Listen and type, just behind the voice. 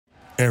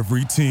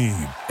Every team,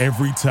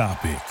 every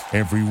topic,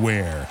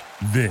 everywhere.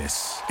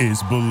 This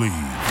is Believe.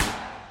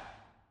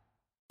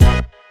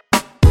 But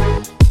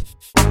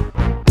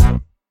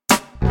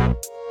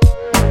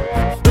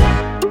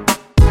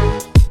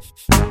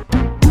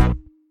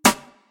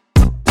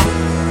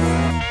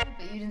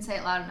you didn't say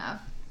it loud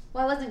enough.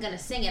 Well, I wasn't going to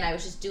sing it. I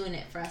was just doing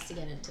it for us to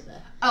get into the...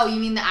 Oh, you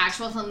mean the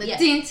actual film? The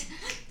dint,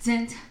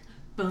 dint,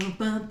 boom,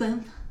 boom,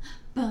 boom,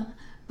 boom,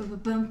 boom,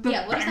 boom, boom.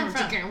 Yeah, what is that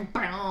from?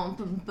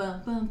 Boom,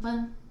 boom, boom,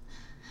 boom.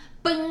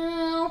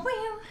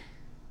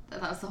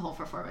 That was the whole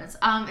performance.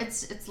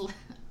 It's. I'm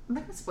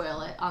not gonna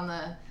spoil it on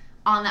the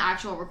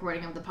actual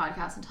recording of the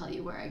podcast and tell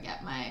you where I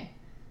get my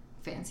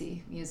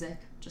fancy music.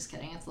 Just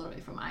kidding. It's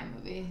literally from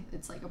iMovie.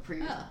 It's like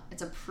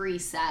it's a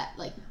preset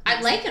like.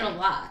 I like it a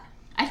lot.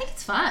 I think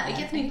it's fun. It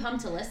gets me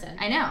pumped to listen.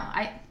 I know.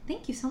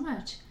 Thank you so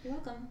much. You're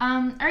welcome.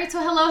 All right. So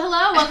hello.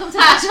 Welcome to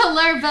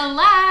Bachelor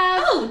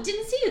Lab. Oh,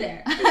 didn't see you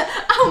there.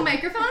 Oh,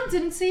 microphone.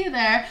 Didn't see you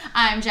there.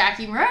 I'm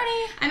Jackie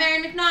Maroney. I'm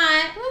Erin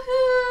McNaught.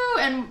 Woohoo!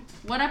 And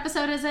what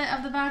episode is it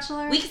of The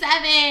Bachelor? Week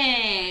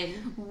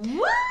 7.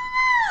 Woo!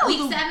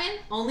 Week 7,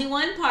 only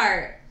one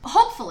part.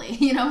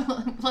 Hopefully,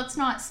 let's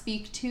not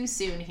speak too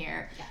soon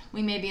here. Yeah.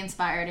 We may be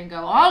inspired and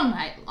go all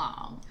night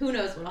long. Who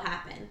knows what'll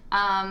happen?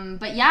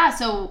 But yeah,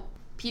 so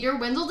Peter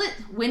dwindled it.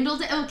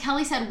 Oh,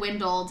 Kelly said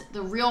dwindled.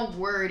 The real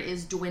word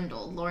is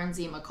dwindled. Lauren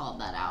Zima called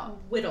that out.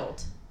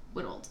 Whittled.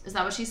 Is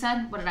that what she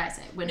said? What did I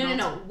say? Dwindled?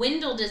 No.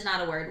 Dwindled is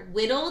not a word.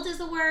 Whittled is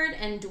a word,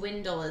 and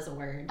dwindle is a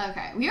word.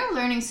 Okay. We are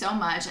learning so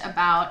much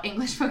about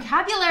English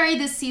vocabulary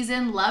this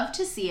season. Love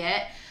to see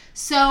it.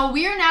 So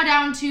we are now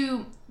down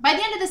to, by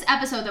the end of this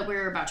episode that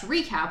we're about to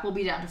recap, we'll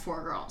be down to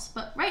 4 girls.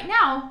 But right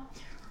now,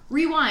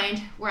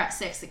 rewind, we're at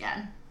 6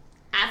 again.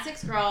 At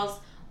 6 girls,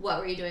 what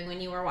were you doing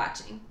when you were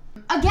watching?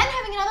 Again,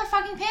 having another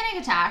fucking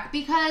panic attack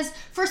because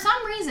for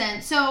some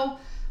reason, so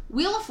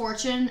Wheel of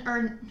Fortune,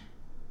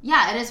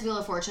 it is Wheel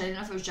of Fortune. I didn't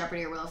know if it was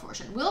Jeopardy or Wheel of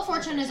Fortune. Wheel of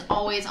Fortune is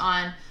always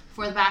on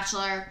for The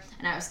Bachelor,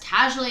 and I was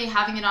casually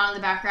having it on in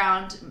the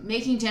background,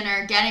 making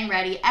dinner, getting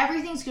ready.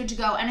 Everything's good to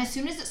go. And as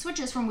soon as it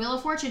switches from Wheel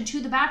of Fortune to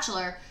The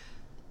Bachelor,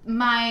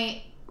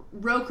 my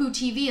Roku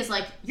TV is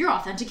like, your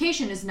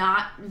authentication is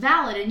not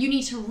valid, and you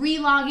need to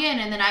re-log in.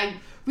 And then I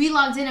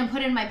re-logged in and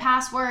put in my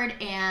password,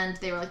 and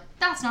they were like,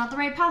 that's not the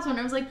right password. And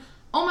I was like,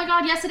 oh my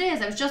god, yes it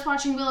is. I was just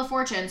watching Wheel of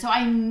Fortune. So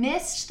I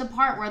missed the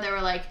part where they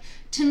were like,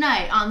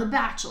 tonight on The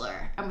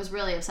Bachelor. I was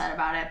really upset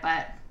about it,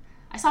 but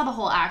I saw the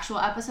whole actual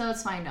episode,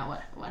 so I know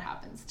what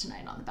happens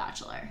tonight on The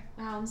Bachelor.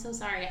 Wow, I'm so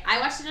sorry. I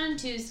watched it on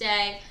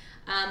Tuesday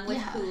with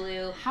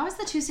Hulu. How is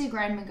the Tuesday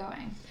grind been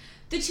going?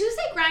 The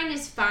Tuesday grind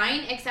is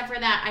fine, except for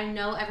that I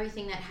know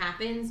everything that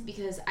happens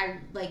because I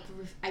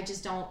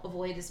just don't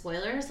avoid the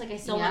spoilers. Like, I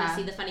still want to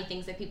see the funny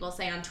things that people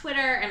say on Twitter,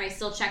 and I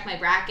still check my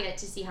bracket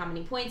to see how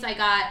many points I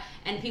got,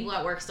 and people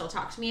at work still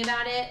talk to me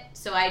about it.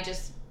 So I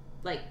just,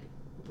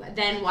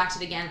 then watch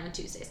it again on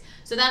Tuesdays.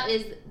 So that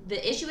is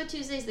the issue with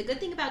Tuesdays. The good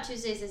thing about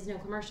Tuesdays is no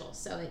commercials,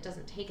 so it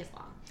doesn't take as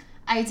long.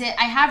 I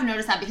have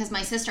noticed that because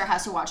my sister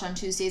has to watch on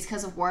Tuesdays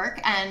because of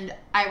work, and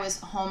I was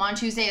home on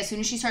Tuesday as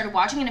soon as she started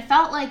watching, and it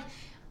felt like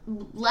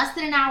less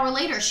than an hour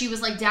later she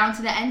was like down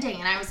to the ending,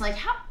 and I was like,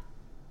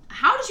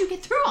 how did you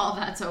get through all of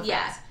that so fast?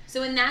 Yeah.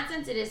 So in that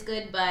sense it is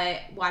good, but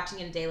watching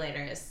it a day later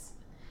has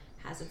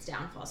its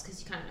downfalls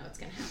because you kind of know what's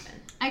going to happen.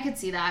 I could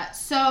see that.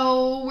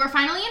 So we're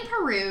finally in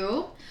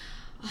Peru.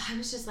 Oh, I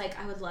was just like,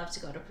 I would love to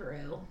go to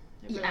Peru.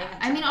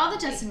 All the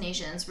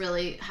destinations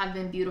really have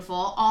been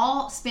beautiful.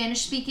 All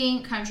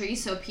Spanish-speaking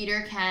countries, so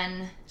Peter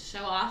can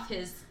show off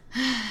his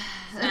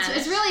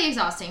it's really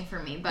exhausting for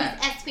me, but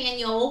his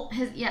Espanol.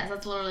 Yes,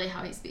 that's literally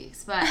how he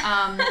speaks. But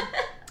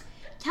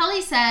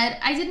Kelly said,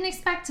 I didn't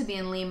expect to be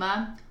in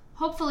Lima.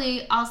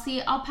 Hopefully, I'll see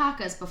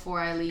alpacas before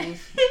I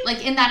leave.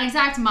 Like, in that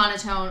exact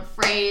monotone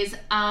phrase.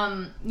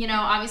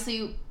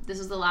 Obviously, this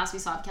was the last we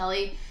saw of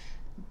Kelly,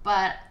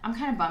 but I'm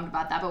kind of bummed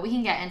about that. But we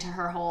can get into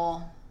her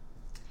whole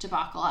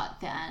debacle at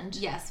the end.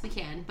 Yes, we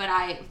can. But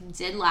I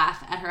did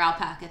laugh at her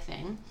alpaca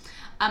thing.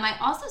 I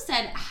also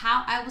said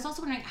I was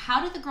also wondering,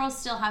 how do the girls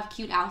still have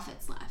cute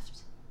outfits left?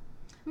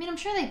 I mean, I'm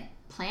sure they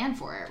plan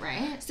for it,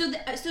 right? So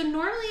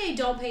normally I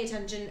don't pay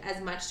attention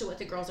as much to what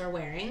the girls are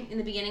wearing. In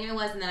the beginning I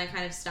was, and then I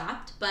kind of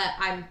stopped. But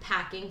I'm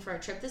packing for a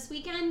trip this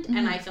weekend,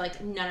 and I feel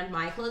like none of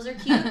my clothes are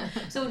cute.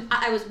 So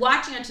I was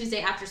watching on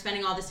Tuesday after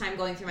spending all this time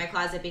going through my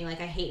closet being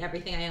like, I hate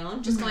everything I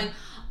own. Just going,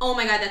 oh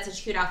my god, that's such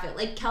a cute outfit.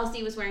 Like,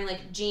 Kelsey was wearing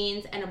like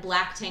jeans and a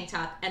black tank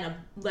top and a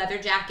leather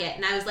jacket,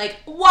 and I was like,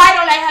 why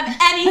don't I have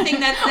anything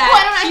that's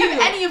that cute? Why don't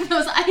I have any of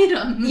those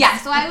items? Yeah,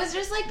 so I was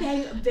just like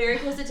paying very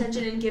close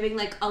attention and giving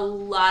like a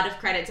lot of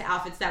credit to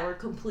outfits that were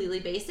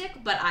completely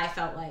basic, but I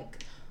felt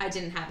like I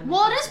didn't have them.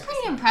 Well, it is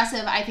pretty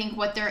impressive, I think,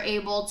 what they're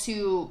able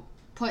to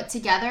put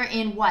together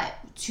in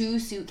 2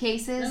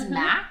 suitcases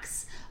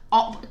max.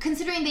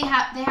 Considering they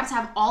have to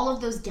have all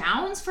of those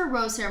gowns for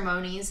rose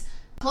ceremonies,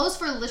 clothes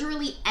for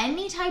literally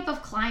any type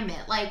of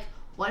climate. Like,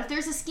 what if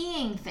there's a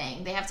skiing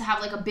thing? They have to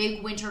have like a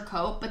big winter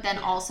coat, but then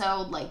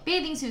also like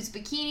bathing suits,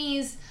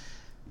 bikinis,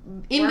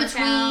 in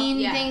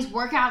between things,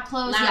 workout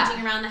clothes,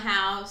 lounging around the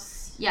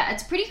house. Yeah,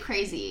 it's pretty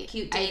crazy.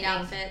 Cute date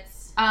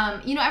outfits.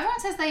 You know, everyone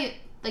says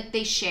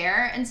they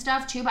share and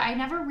stuff too, but I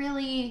never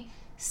really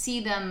see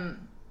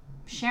them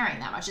sharing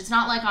that much. It's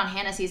not like on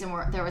Hannah season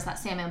where there was that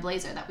salmon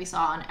blazer that we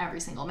saw on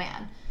every single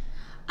man.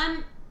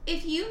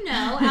 If you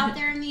know out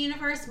there in the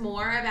universe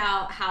more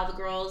about how the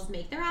girls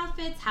make their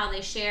outfits, how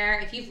they share,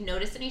 if you've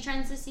noticed any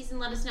trends this season,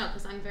 let us know,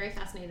 because I'm very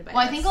fascinated by this.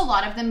 Well, I think a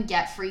lot of them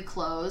get free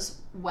clothes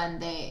when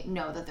they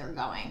know that they're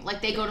going. Like,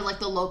 they go to, like,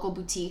 the local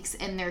boutiques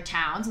in their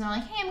towns, and they're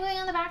like, hey, I'm going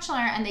on The Bachelor,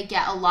 and they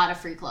get a lot of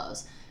free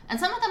clothes. And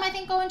some of them, I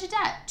think, go into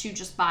debt to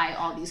just buy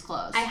all these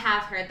clothes. I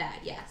have heard that,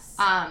 yes.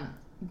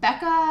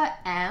 Becca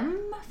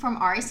M from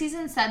Ari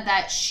season said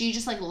that she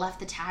just, like, left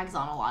the tags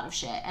on a lot of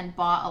shit and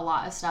bought a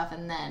lot of stuff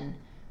and then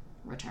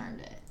returned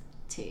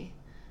it.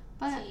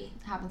 But it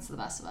happens to the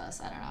best of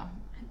us. I don't know.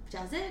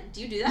 Does it?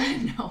 Do you do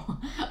that? No.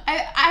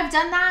 I've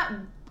done that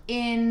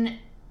in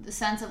the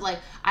sense of, like,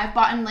 I've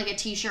bought like a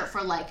t-shirt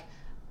for like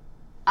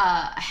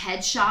a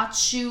headshot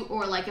shoot,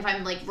 or like if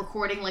I'm like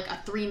recording like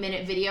a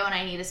 3-minute video and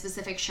I need a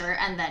specific shirt,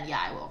 and then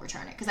I will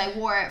return it because I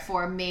wore it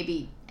for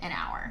maybe an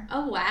hour.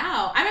 Oh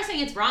wow! I'm not saying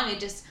it's wrong.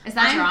 Is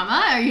that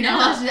drama? Or you know?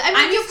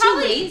 I'm just too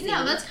lazy.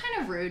 No, that's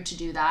kind of rude to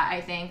do that.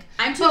 I think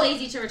I'm too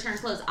lazy to return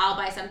clothes. I'll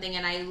buy something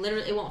and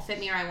it won't fit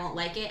me or I won't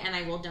like it, and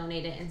I will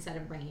donate it instead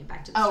of bringing it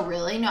back to the store. Oh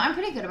really? No, I'm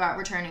pretty good about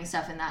returning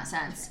stuff in that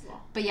sense. Okay,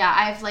 well. But yeah,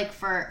 I've like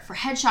for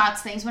headshots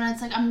things when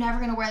it's like I'm never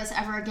gonna wear this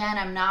ever again.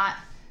 I'm not.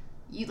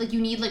 You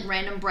need like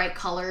random bright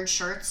colored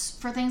shirts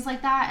for things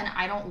like that, and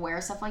I don't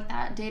wear stuff like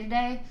that day to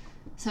day.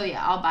 So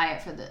yeah, I'll buy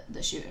it for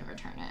the shoot and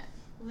return it.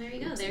 Well, there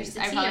you go. There's the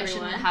tea, I probably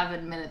everyone. shouldn't have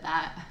admitted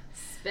that.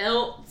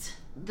 Spilt.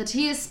 The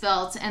tea is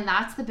spilt, and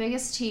that's the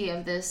biggest tea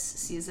of this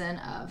season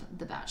of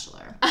The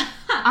Bachelor.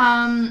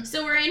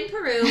 So we're in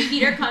Peru.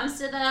 Peter comes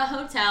to the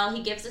hotel.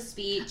 He gives a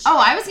speech. Oh,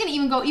 I was going to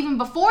even go even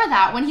before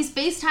that when he's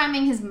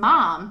FaceTiming his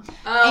mom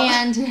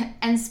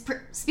and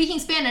speaking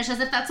Spanish as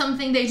if that's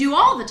something they do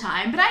all the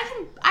time. But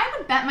I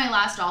would bet my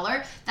last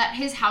dollar that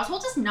his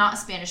household is not a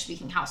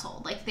Spanish-speaking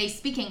household. Like, they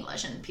speak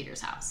English in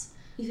Peter's house.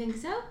 You think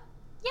so?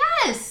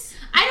 Yes.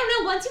 I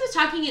don't know. Once he was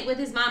talking it with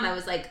his mom, I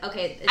was like,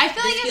 okay, I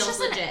feel like it's just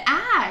legit. An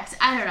act.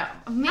 I don't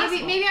know.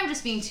 Maybe I'm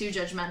just being too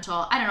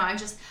judgmental. I don't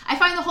know. I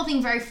find the whole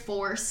thing very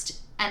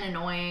forced and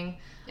annoying.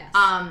 Yes.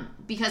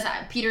 Because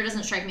Peter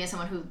doesn't strike me as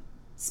someone who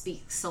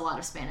speaks a lot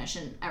of Spanish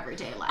in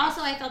everyday life.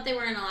 Also, I thought they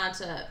weren't allowed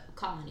to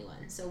call anyone.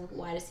 So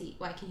why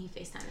can he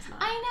FaceTime his mom?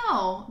 I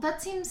know.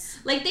 That seems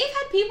like they've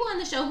had people on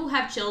the show who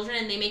have children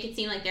and they make it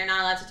seem like they're not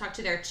allowed to talk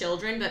to their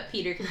children, but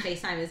Peter can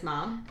FaceTime his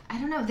mom. I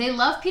don't know. They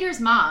love Peter's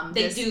mom.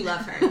 They do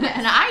love her. Yes.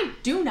 And I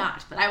do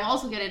not, but I will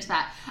also get into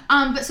that.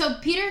 But so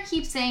Peter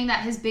keeps saying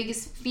that his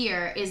biggest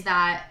fear is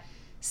that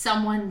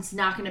someone's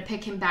not going to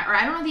pick him back, or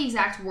I don't know the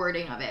exact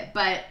wording of it,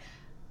 but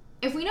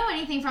if we know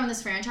anything from this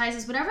franchise,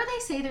 is whatever they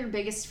say their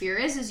biggest fear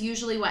is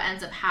usually what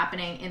ends up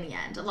happening in the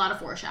end. A lot of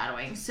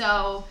foreshadowing.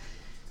 So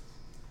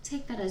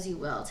take that as you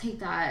will. Take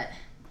that.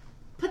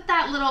 Put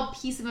that little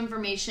piece of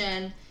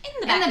information in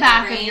the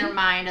back of your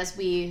mind as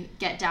we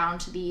get down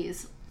to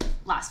these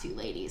last few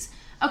ladies.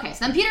 Okay,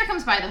 so then Peter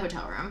comes by the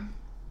hotel room.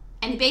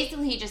 And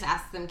basically he just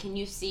asks them, can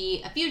you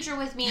see a future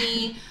with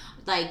me?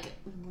 like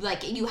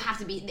you have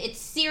to be, it's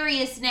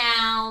serious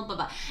now, blah,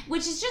 blah.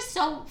 Which is just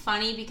so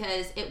funny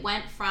because it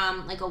went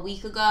from like a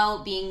week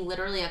ago being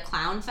literally a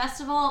clown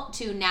festival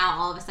to now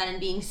all of a sudden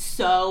being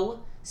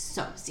so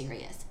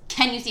serious.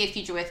 Can you see a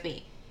future with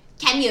me?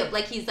 Can you?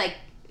 Like he's like,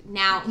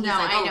 now he's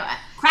I know.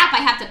 Crap, I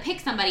have to pick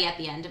somebody at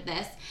the end of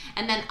this.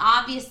 And then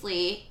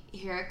obviously,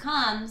 here it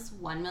comes,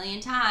 1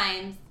 million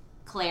times,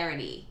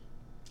 clarity.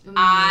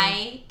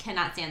 I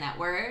cannot stand that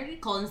word.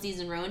 Colton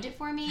season ruined it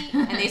for me,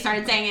 and they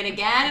started saying it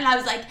again, and I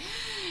was like,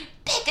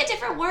 pick a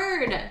different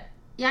word.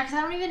 Yeah, because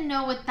I don't even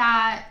know what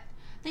that.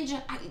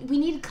 We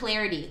need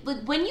clarity.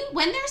 Like when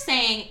they're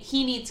saying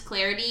he needs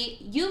clarity,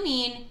 you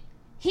mean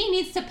he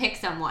needs to pick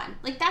someone.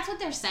 Like that's what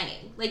they're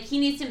saying. Like he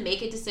needs to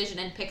make a decision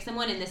and pick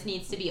someone, and this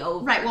needs to be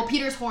over. Right. Well,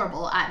 Peter's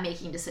horrible at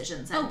making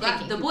decisions. And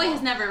picking the boy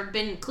has never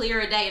been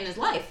clear a day in his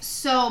life.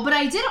 So, but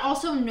I did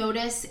also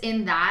notice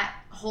in that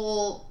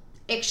whole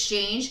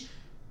exchange,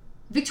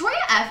 Victoria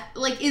F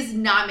is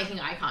not making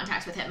eye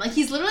contact with him. Like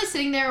he's literally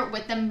sitting there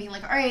with them being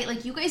like, all right,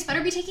 like you guys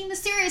better be taking this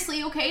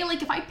seriously, okay?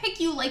 Like if I pick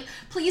you, like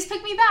please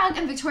pick me back.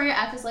 And Victoria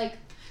F is like,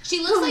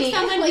 she looks like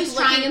someone who's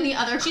trying in the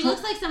other. She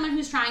looks like someone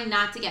who's trying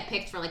not to get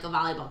picked for like a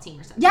volleyball team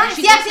or something. Yes,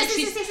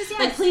 yes.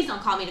 Like, please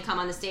don't call me to come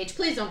on the stage.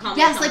 Please don't call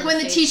me. Yes, like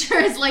when the teacher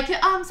is like,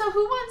 so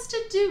who wants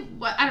to do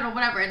what? I don't know,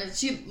 whatever, and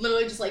she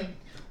literally just like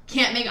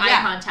can't make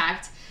eye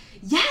contact.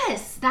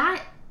 Yes,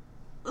 that.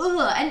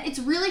 And it's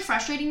really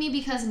frustrating me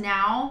because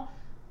now,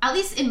 at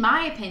least in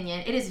my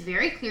opinion, it is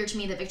very clear to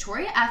me that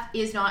Victoria F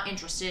is not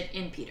interested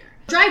in Peter.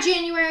 Dry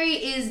January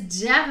is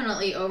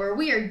definitely over.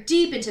 We are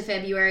deep into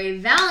February.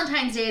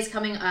 Valentine's Day is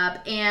coming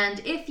up, and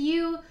if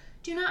you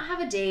do not have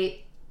a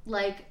date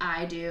like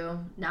I do,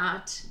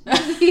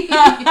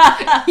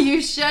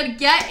 you should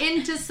get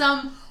into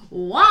some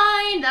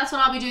wine. That's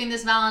what I'll be doing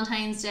this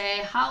Valentine's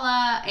Day.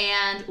 Holla.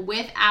 And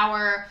with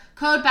our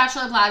code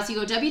Bachelor of Labs, you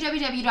go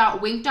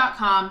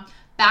www.wink.com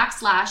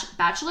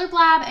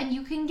wink.com/BachelorBlab, and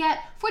you can get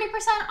 40%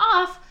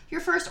 off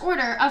your first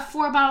order of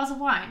 4 bottles of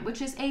wine,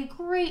 which is a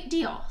great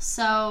deal.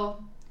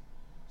 So,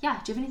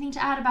 yeah, do you have anything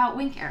to add about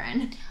Wink,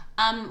 Erin?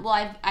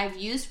 Well, I've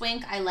used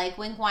Wink. I like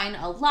Wink wine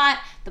a lot.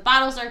 The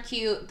bottles are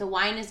cute. The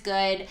wine is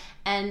good.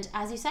 And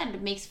as you said,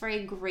 it makes for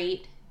a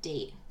great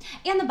date.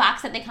 And the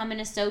box that they come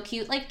in is so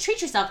cute. Like,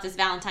 treat yourself this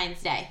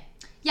Valentine's Day.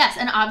 Yes,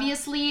 and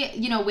obviously,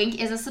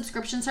 Wink is a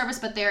subscription service,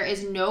 but there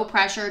is no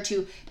pressure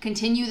to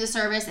continue the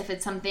service if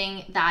it's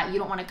something that you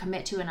don't want to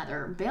commit to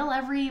another bill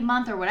every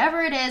month or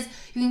whatever it is.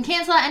 You can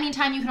cancel at any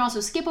time. You can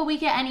also skip a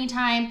week at any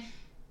time.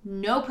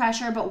 No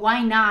pressure, but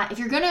why not? If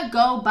you're going to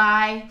go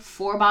buy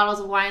 4 bottles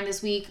of wine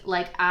this week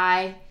like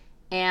I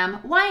am,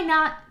 why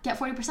not get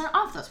 40%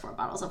 off those 4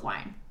 bottles of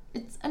wine?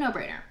 It's a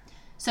no-brainer.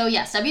 So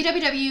yes,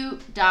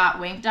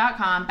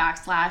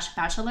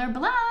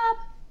 www.wink.com/BachelorBlab.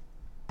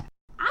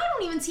 I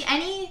don't even see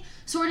any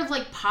sort of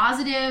like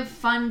positive,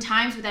 fun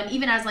times with them,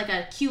 even as like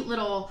a cute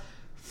little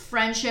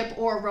friendship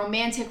or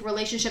romantic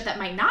relationship that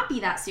might not be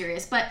that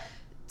serious. But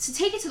to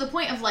take it to the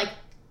point of like,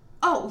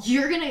 oh,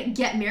 you're going to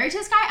get married to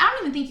this guy? I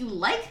don't even think you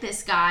like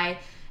this guy.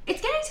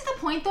 It's getting to the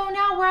point, though,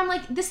 now where I'm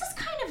like, this is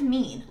kind of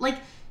mean. Like,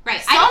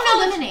 right.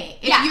 Self-eliminate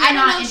if you're not interested. I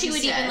don't know if she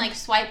would even, like,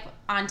 swipe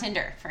on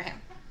Tinder for him.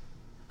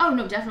 Oh,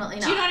 no, definitely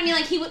not. Do you know what I mean?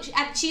 Like,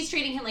 she's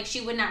treating him like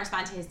she would not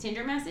respond to his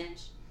Tinder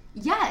message.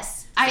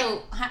 Yes.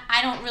 So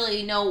I don't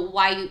really know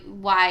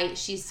why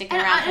she's sticking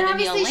around for the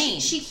Neil Lane.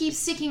 She keeps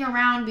sticking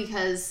around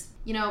because...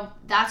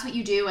 that's what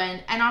you do.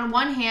 And on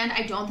one hand,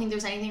 I don't think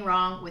there's anything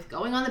wrong with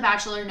going on The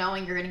Bachelor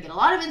knowing you're going to get a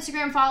lot of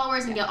Instagram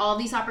followers and get all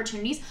these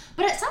opportunities.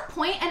 But at some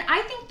point, and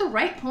I think the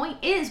right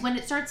point is when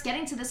it starts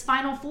getting to this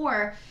final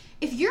 4,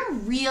 if you're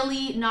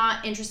really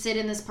not interested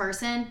in this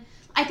person,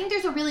 I think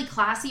there's a really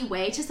classy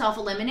way to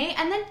self-eliminate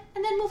and then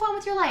move on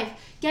with your life.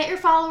 Get your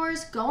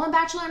followers, go on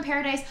Bachelor in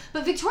Paradise.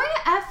 But Victoria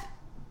F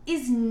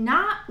is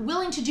not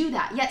willing to do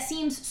that, yet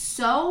seems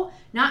so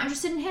not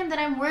interested in him that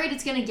I'm worried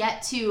it's going to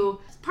get to...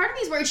 Part of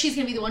me is worried she's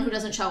going to be the one who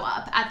doesn't show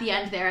up at the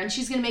end there, and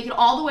she's going to make it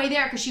all the way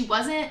there because she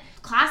wasn't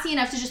classy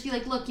enough to just be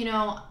like, look, I'm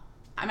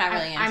not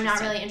really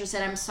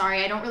interested. I'm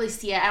sorry. I don't really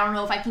see it. I don't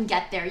know if I can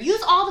get there.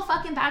 Use all the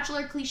fucking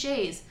Bachelor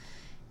cliches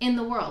in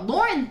the world.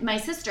 Lauren, my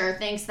sister,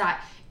 thinks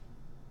that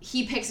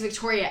he picks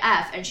Victoria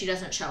F and she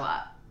doesn't show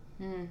up.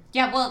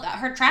 Yeah, well,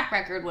 her track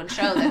record would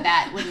show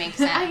that would make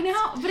sense. I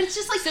know, but it's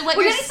just like, so what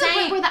we're you're getting to the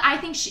point where I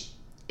think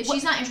if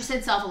she's not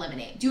interested,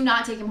 self-eliminate. Do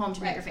not take him home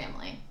to meet your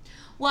family.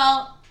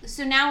 Well,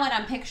 so now what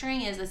I'm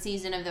picturing is the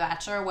season of The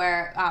Bachelor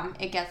where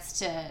it gets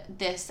to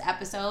this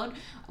episode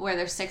where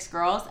there's 6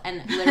 girls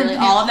and literally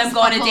all of them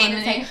go on a date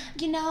and say,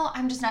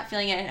 I'm just not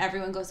feeling it, and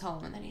everyone goes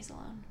home and then he's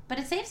alone. But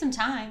it saves him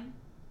time.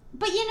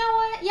 But you know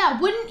what? Yeah,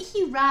 wouldn't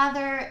he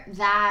rather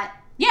that...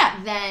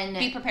 Yeah. Then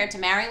be prepared to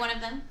marry one of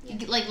them.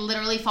 Like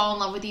literally fall in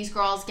love with these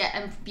girls,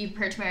 be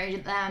prepared to marry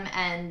them,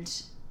 and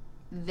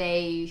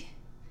they,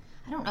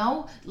 I don't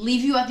know,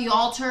 leave you at the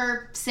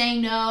altar,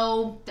 say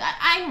no.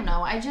 I don't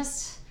know. I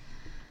just,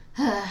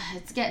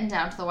 it's getting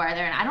down to the wire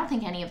there, and I don't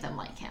think any of them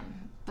like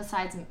him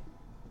besides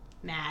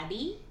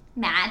Maddie.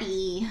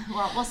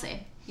 Well, we'll see.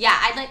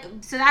 Yeah,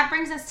 so that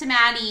brings us to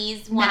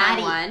Maddie's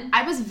one-on-one.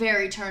 I was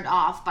very turned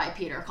off by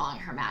Peter calling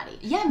her Maddie.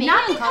 Yeah, maybe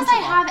not because I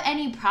have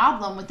any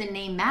problem with the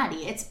name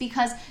Maddie. It's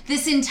because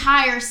this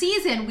entire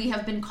season we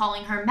have been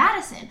calling her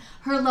Madison.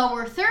 Her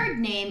lower third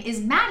name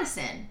is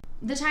Madison.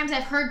 The times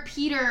I've heard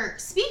Peter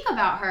speak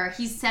about her,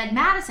 he's said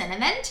Madison.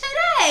 And then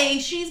today,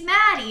 she's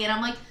Maddie. And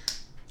I'm like,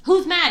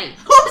 who's Maddie?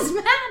 Who's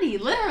Maddie?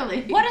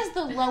 Literally. What is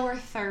the lower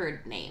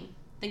third name?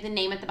 Like the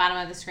name at the bottom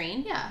of the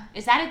screen? Yeah.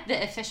 Is that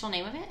the official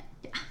name of it?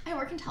 I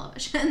work in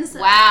television. So.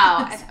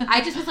 Wow.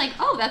 I just was like,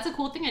 oh, that's a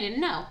cool thing I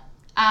didn't know.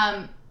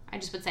 I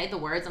just would say the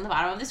words on the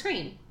bottom of the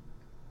screen.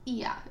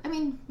 Yeah. I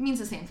mean, it means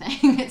the same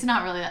thing. It's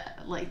not really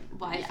like...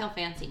 Well, I feel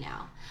fancy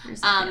now. You're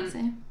so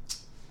fancy.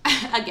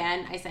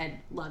 Again, I said,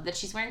 love that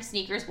she's wearing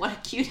sneakers. What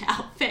a cute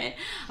outfit.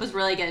 I was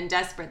really getting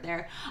desperate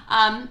there.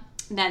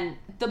 Then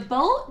the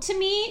boat, to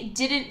me,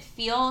 didn't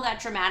feel that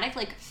dramatic.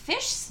 Like,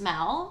 fish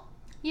smell.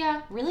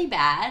 Yeah. Really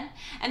bad.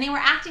 And they were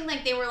acting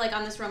like they were, like,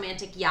 on this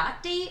romantic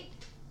yacht date.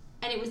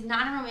 And it was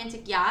not a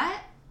romantic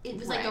yacht. It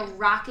was like a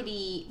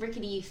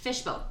rickety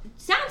fish boat.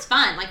 Sounds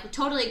fun. Like,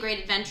 totally a great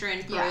adventure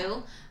in Peru.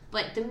 Yeah.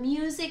 But the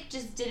music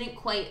just didn't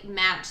quite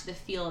match the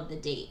feel of the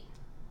date.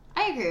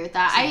 I agree with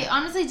that. I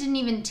honestly didn't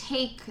even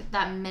take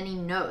that many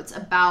notes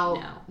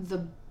about the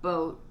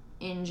boat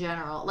in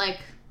general. Like,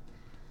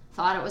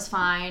 thought it was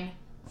fine.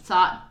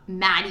 Thought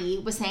Maddie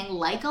was saying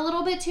like a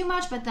little bit too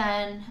much. But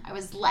then I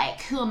was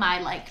like, who am I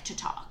like to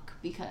talk?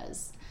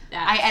 Because...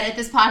 I edit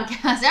this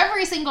podcast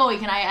every single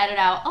week, and I edit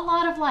out a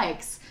lot of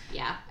likes.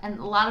 Yeah. And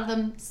a lot of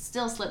them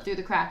still slip through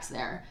the cracks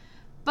there.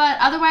 But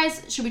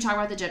otherwise, should we talk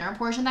about the dinner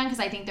portion then? Because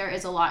I think there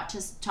is a lot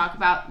to talk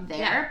about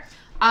there.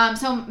 Yeah.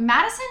 So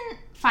Madison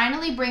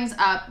finally brings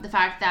up the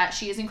fact that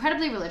she is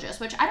incredibly religious,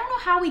 which I don't know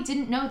how we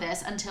didn't know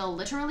this until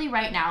literally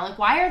right now. Like,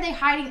 why are they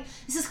hiding?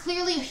 This is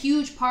clearly a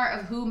huge part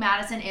of who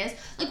Madison is.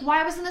 Like,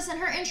 why wasn't this in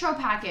her intro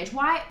package?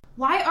 Why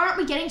why aren't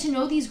we getting to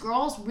know these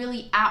girls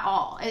really at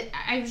all?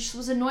 I just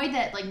was annoyed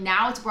that, like,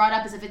 now it's brought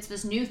up as if it's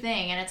this new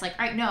thing, and it's like,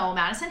 all right, no,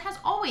 Madison has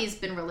always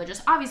been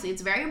religious. Obviously,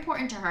 it's very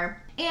important to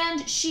her.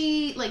 And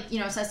she, like, you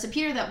know, says to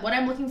Peter that what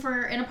I'm looking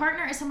for in a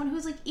partner is someone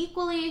who's, like,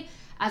 equally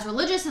as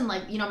religious, and,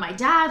 like, you know, my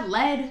dad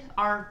led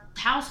our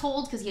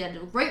household because he had a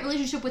great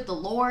relationship with the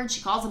Lord.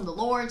 She calls him the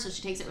Lord, so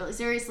she takes it really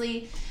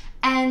seriously.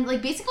 And,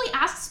 like, basically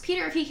asks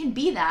Peter if he can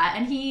be that,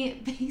 and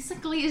he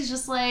basically is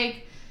just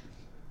like...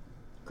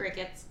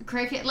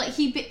 Cricket. Like,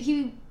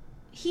 he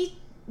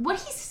what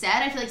he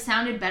said, I feel like,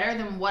 sounded better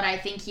than what I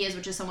think he is,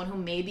 which is someone who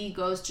maybe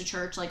goes to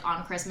church, like,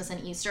 on Christmas and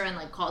Easter and,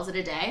 like, calls it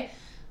a day.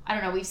 I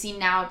don't know, we've seen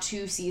now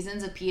 2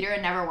 seasons of Peter,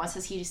 and never once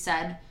has he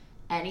said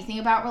anything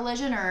about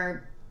religion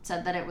or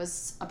said that it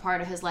was a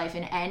part of his life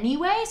in any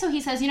way. So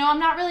he says, you know, I'm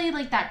not really,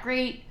 like, that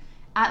great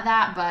at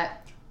that, but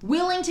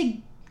willing to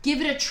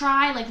give it a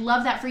try, like,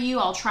 love that for you,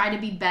 I'll try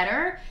to be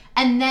better,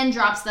 and then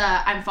drops the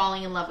I'm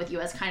falling in love with you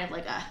as kind of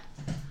like a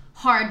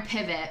hard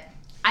pivot.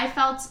 I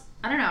felt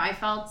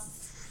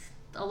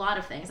a lot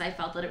of things. I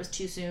felt that it was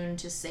too soon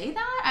to say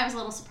that. I was a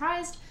little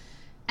surprised.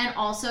 And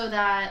also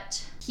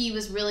that he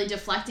was really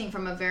deflecting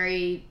from a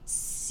very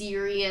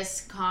serious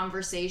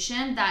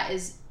conversation that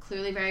is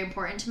clearly very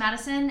important to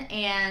Madison,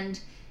 and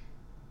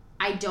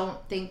I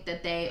don't think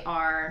that they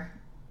are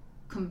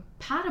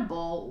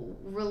compatible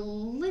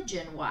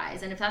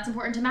religion-wise. And if that's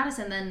important to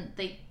Madison, then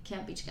they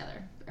can't be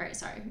together. All right,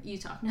 sorry, you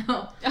talk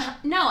now.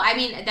 No, I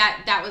mean,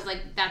 that was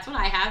like, that's what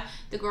I have.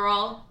 The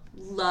girl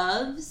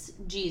loves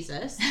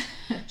Jesus.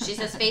 She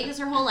says faith is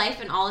her whole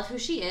life and all of who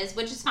she is,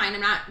 which is fine.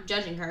 I'm not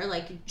judging her.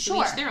 Like,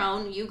 sure, each their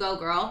own. You go,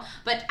 girl.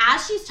 But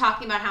as she's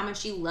talking about how much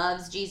she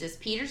loves Jesus,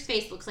 Peter's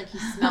face looks like he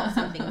smelled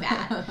something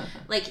bad.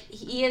 Like,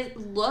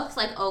 looks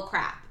like, oh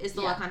crap, is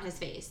the look on his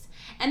face.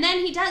 And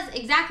then he does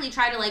exactly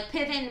try to, like,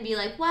 pivot and be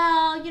like,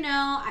 well, you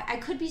know, I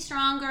could be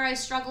stronger. I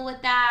struggle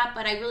with that,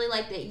 but I really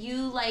like that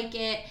you like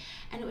it.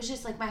 And it was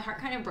just like, my heart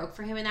kind of broke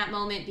for him in that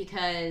moment,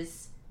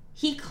 because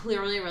he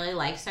clearly really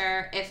likes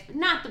her.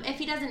 If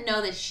he doesn't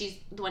know that she's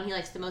the one he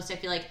likes the most, I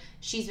feel like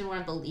she's been one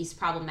of the least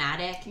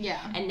problematic.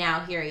 Yeah. And now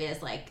here he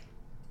is, like,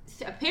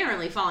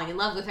 apparently falling in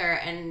love with her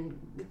and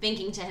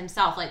thinking to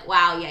himself, like,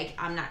 wow, yeah,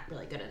 I'm not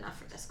really good enough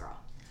for this girl.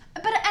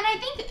 But, and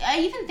I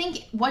even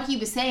think what he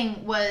was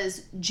saying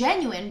was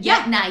genuine,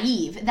 yet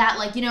naive. That,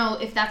 like, you know,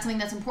 if that's something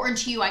that's important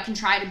to you, I can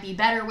try to be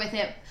better with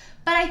it.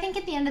 But I think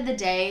at the end of the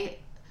day,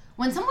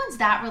 when someone's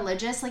that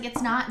religious, like,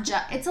 it's not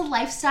just, it's a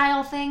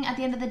lifestyle thing at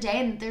the end of the day,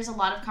 and there's a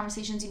lot of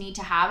conversations you need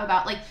to have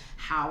about, like,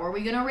 how are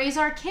we going to raise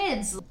our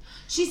kids?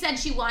 She said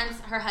she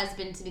wants her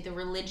husband to be the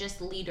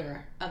religious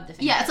leader of the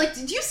family. Yeah, it's like,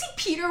 did you see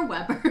Peter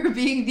Weber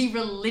being the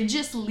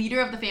religious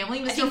leader of the family?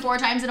 Mr. 4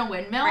 times in a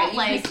windmill? Right,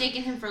 like, you've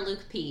mistaken him for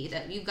Luke P.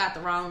 That you've got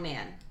the wrong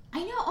man.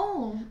 I know.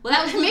 Oh, well,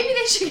 that was maybe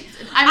they should.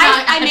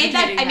 I made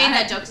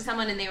that joke to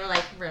someone, and they were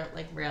like,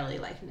 really,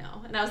 like,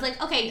 no. And I was like,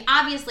 okay,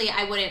 obviously,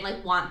 I wouldn't, like,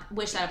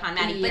 wish that upon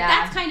Maddie, but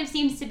that kind of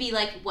seems to be,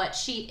 like, what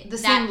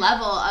same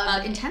level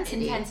of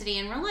intensity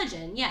in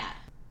religion. Yeah.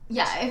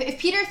 Yeah. If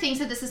Peter thinks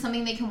that this is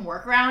something they can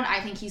work around, I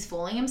think he's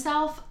fooling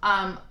himself.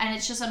 And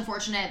it's just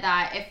unfortunate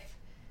that if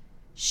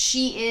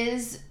she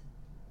is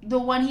the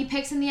one he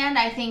picks in the end,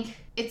 I think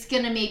it's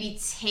going to maybe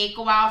take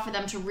a while for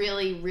them to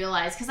really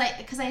realize,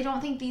 because I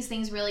don't think these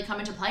things really come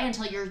into play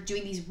until you're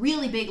doing these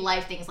really big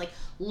life things, like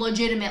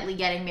legitimately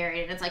getting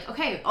married. And it's like,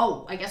 okay,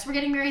 I guess we're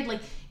getting married, like,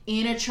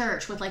 in a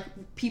church with, like,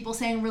 people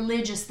saying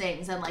religious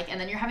things, and, like,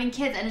 and then you're having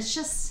kids, and it's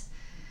just,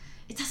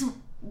 it doesn't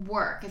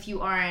work if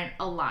you aren't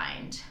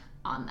aligned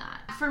on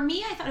that. For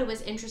me, I thought it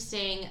was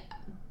interesting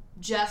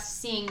just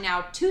seeing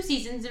now 2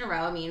 seasons in a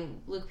row. I mean,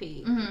 Luke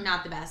P,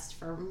 not the best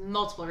for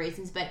multiple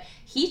reasons, but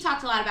he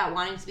talked a lot about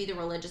wanting to be the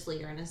religious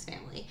leader in his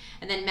family.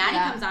 And then Maddie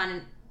comes on,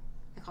 and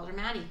I called her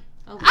Maddie.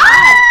 Oh, God.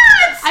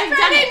 It's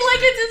spreading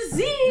like a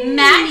disease.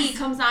 Maddie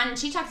comes on, and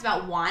she talks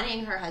about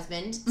wanting her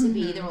husband to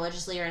be the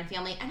religious leader in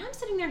family. And I'm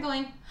sitting there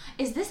going,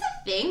 is this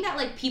a thing that,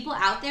 like, people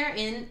out there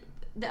in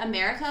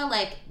America,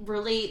 like,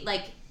 really,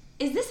 like,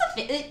 is this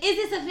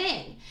a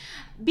thing?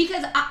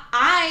 Because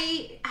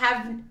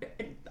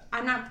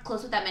I'm not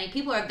close with that many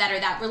people that are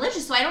that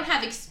religious, so I don't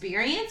have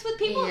experience with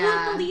people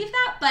who believe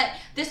that. But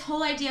this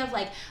whole idea of,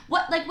 like,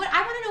 what I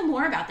want to know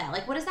more about that.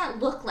 Like, what does that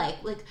look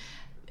like? Like,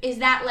 is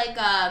that like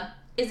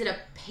is it a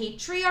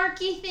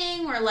patriarchy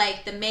thing where,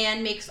 like, the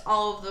man makes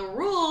all of the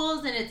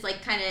rules and it's,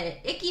 like, kind of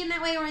icky in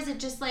that way, or is it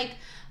just like,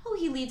 oh,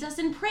 he leads us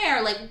in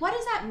prayer? Like, what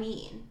does that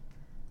mean?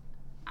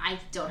 I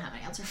don't have an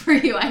answer for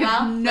you. I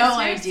have no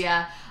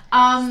idea.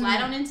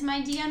 Slide on into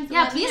my DMs.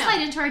 Yeah, please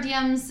slide into our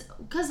DMs,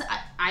 because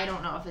I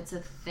don't know if it's a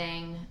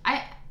thing.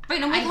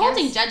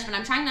 Withholding judgment.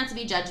 I'm trying not to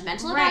be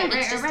judgmental about it.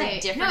 It's just a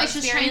different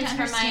experience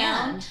from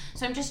my own.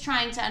 So I'm just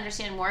trying to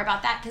understand more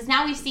about that, because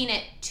now we've seen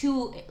it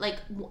 2, like,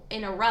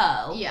 in a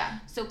row. Yeah.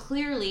 So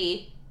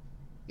clearly,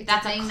 it's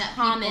that's a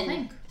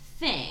common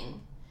thing.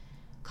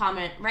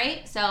 Common,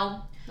 right? So,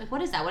 like,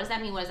 what is that? What does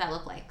that mean? What does that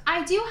look like?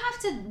 I do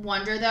have to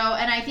wonder, though,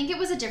 and I think it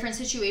was a different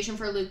situation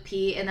for Luke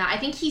P. in that I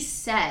think he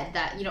said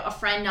that, you know, a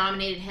friend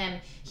nominated him.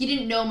 He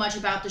didn't know much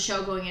about the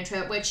show going into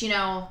it, which, you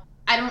know,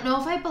 I don't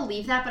know if I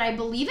believe that, but I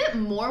believe it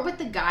more with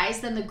the guys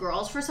than the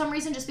girls for some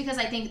reason, just because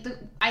I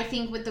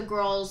think with the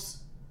girls,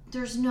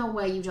 there's no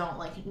way you don't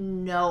like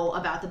know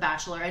about The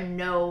Bachelor and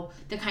know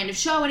the kind of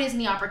show it is and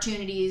the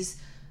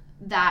opportunities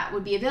that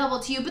would be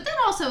available to you, but then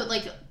also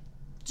like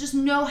just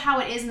know how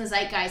it is in the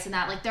zeitgeist, and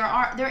that like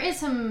there is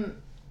some,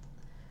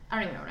 I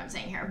don't even know what I'm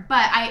saying here,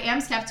 but I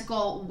am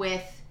skeptical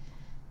with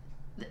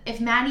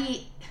if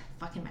Maddie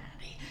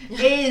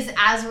is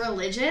as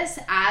religious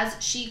as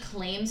she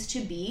claims to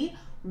be.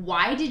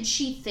 Why did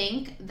she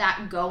think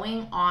that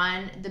going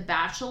on The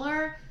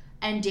Bachelor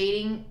and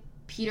dating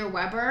Peter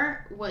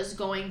Weber was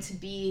going to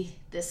be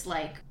this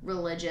like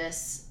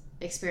religious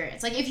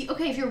experience? Like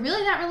if you're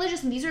really that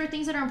religious and these are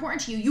things that are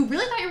important to you, you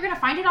really thought you were going to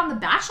find it on The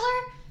Bachelor?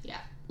 Yeah.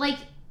 Like,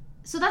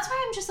 so that's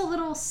why I'm just a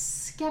little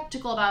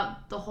skeptical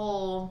about the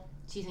whole.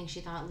 Do you think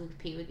she thought Luke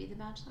P would be The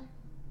Bachelor?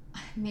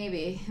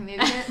 Maybe they're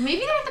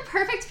the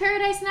perfect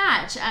paradise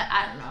match.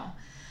 I don't know,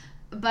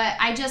 but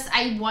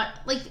I want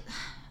like,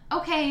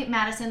 okay,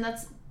 Madison,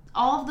 that's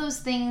all of those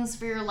things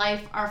for your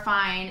life are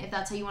fine if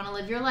that's how you want to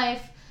live your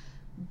life,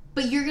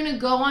 but you're gonna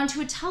go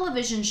onto a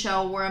television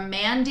show where a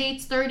man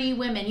dates 30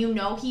 women. You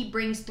know he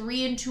brings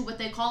 3 into what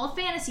they call a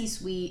fantasy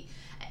suite.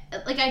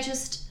 Like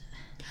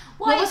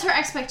what was her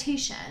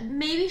expectation?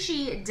 Maybe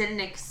she didn't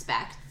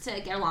expect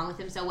to get along with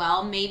him so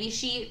well. Maybe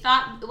she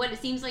thought what it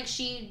seems like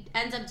she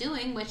ends up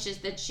doing, which is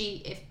that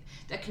if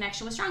the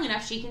connection was strong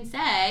enough, she can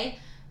say,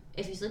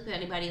 if you sleep with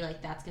anybody,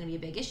 like, that's going to be a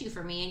big issue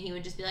for me. And he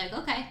would just be like,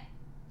 okay.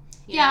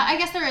 You know? I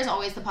guess there is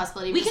always the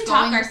possibility. We can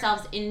talk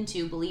ourselves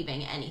into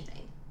believing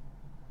anything.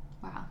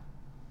 Wow.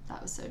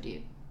 That was so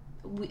deep.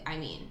 We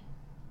can.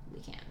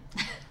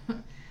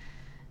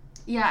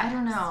 Yeah, I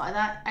don't know.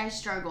 I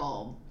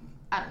struggle.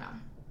 I don't know.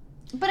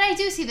 But I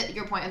do see that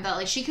your point that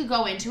like she could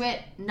go into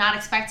it not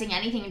expecting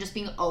anything and just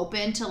being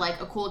open to like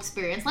a cool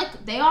experience,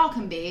 like they all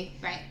can be.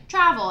 Right.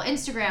 Travel,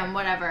 Instagram,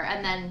 whatever,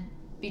 and then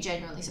be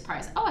genuinely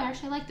surprised. Oh, I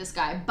actually like this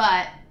guy,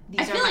 but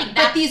these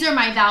are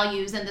my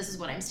values and this is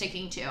what I'm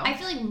sticking to. I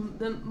feel like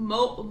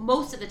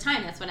most of the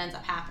time that's what ends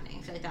up happening.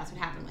 I feel like that's what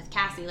happened with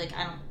Cassie. Like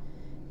I don't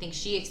think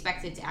she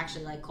expected to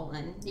actually like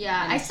Colton.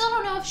 Yeah, I still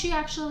don't know if she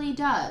actually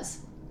does.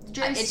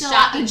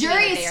 The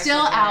jury is still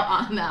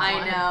out on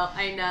that.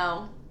 I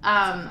know.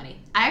 So funny.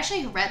 I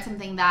actually read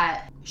something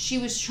that she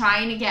was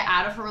trying to get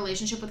out of her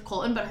relationship with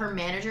Colton, but her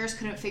managers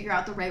couldn't figure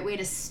out the right way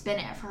to spin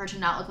it for her to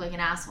not look like an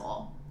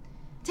asshole.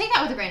 Take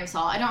that with a grain of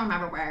salt. I don't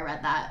remember where I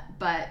read that,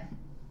 but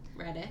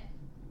Reddit.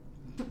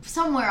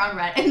 Somewhere on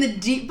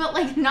Reddit. But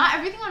like not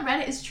everything on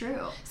Reddit is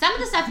true. Some of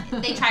the stuff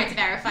they tried to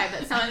verify,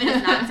 but some of it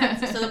is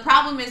nonsense. So the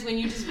problem is when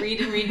you just read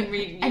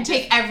and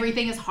take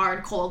everything as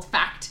hard, cold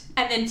fact.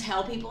 And then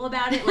tell people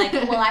about it, like,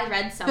 well, I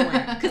read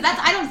somewhere. Because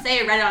I don't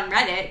say I read it on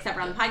Reddit, except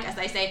for on the podcast.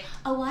 I say,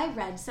 oh, I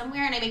read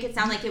somewhere, and I make it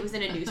sound like it was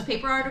in a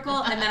newspaper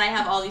article, and then I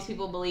have all these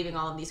people believing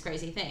all of these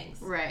crazy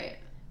things. Right.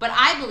 But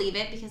I believe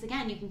it because,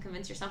 again, you can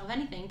convince yourself of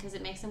anything because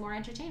it makes it more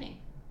entertaining.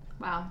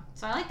 Wow.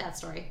 So I like that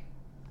story.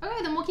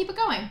 Okay, then we'll keep it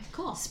going.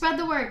 Cool. Spread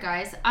the word,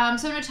 guys.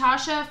 So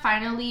Natasha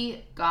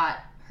finally got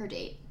her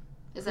date.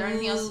 Is there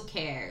anything else? Who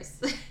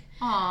cares?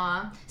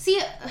 Aw. See,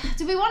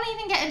 do we want to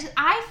even get into...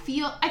 I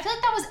feel like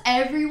that was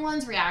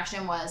everyone's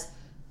reaction was,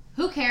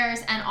 who cares?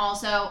 And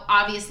also,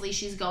 obviously,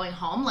 she's going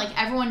home. Like,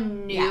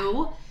 everyone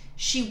knew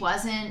she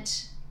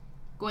wasn't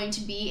going to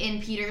be in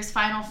Peter's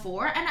Final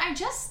Four. And I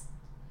just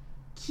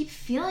keep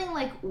feeling,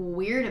 like,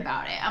 weird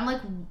about it. I'm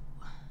like,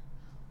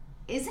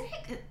 isn't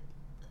it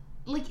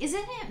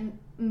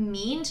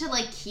mean to,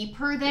 like, keep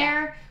her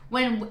there? Yeah.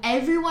 When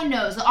everyone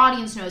knows, the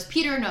audience knows,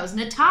 Peter knows,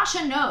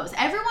 Natasha knows,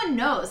 everyone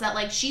knows that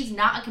like she's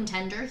not a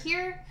contender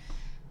here.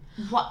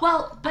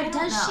 Well, but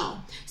does she?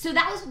 So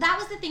that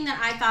was the thing that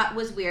I thought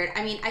was weird.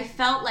 I mean, I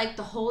felt like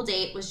the whole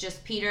date was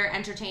just Peter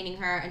entertaining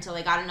her until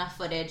they got enough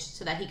footage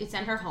so that he could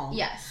send her home.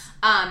 Yes.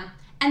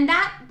 And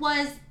that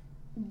was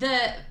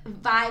the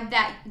vibe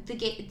that the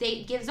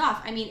date gives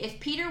off. I mean, if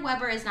Peter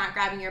Weber is not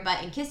grabbing your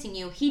butt and kissing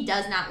you, he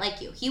does not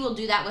like you. He will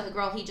do that with a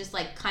girl he just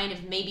like kind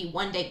of maybe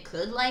one day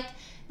could like.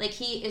 Like,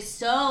 he is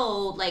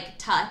so, like,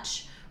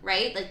 touch,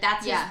 right? Like,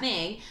 that's his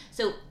thing.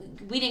 So,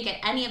 we didn't get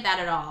any of that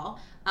at all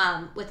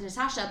with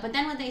Natasha. But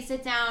then when they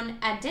sit down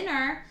at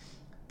dinner,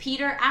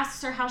 Peter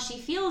asks her how she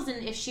feels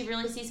and if she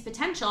really sees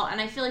potential.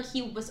 And I feel like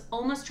he was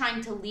almost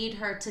trying to lead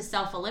her to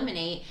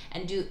self-eliminate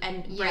and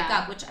break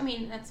up. Which, I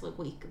mean, that's like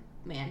weak,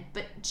 man.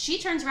 But she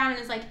turns around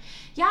and is like,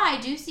 yeah, I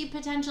do see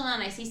potential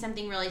and I see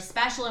something really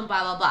special and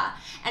blah, blah, blah.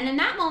 And in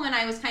that moment,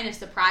 I was kind of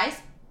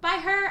surprised by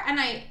her. And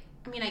I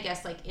mean, I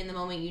guess, like, in the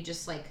moment, you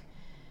just, like,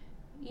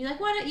 you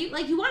want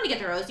to get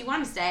the rose, you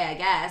want to stay, I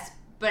guess,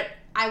 but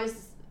I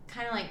was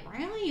kind of like,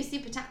 really? You see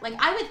potential? Like,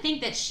 I would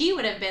think that she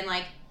would have been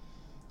like,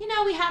 you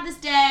know, we had this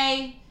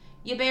day,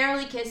 you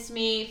barely kissed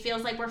me,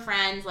 feels like we're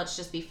friends, let's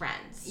just be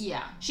friends.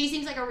 Yeah. She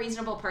seems like a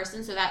reasonable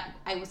person, so that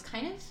I was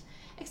kind of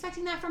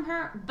expecting that from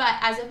her, but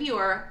as a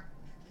viewer,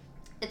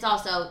 it's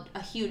also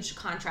a huge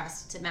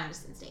contrast to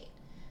Madison's date.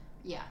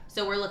 Yeah.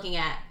 So we're looking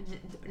at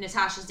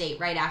Natasha's date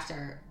right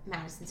after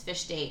Madison's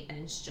fish date, and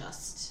it's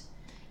just...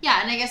 Yeah,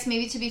 and I guess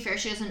maybe to be fair,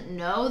 she doesn't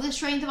know the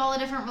strength of all the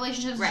different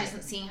relationships. Right. She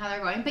isn't seeing how they're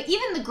going. But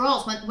even the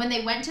girls, when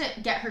they went to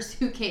get her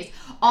suitcase,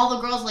 all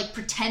the girls like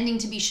pretending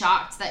to be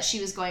shocked that she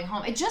was going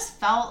home. It just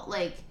felt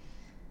like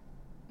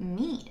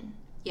mean.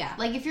 Yeah.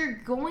 Like if you're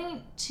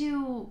going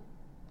to,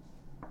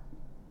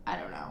 I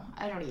don't know.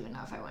 I don't even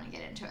know if I want to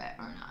get into it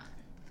or not.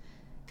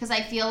 Because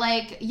I feel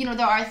like, you know,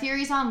 there are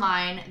theories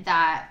online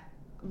that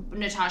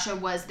Natasha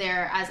was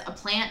there as a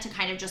plant to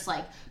kind of just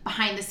like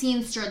behind the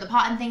scenes stir the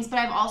pot and things, but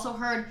I've also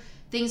heard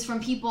things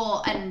from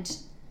people, and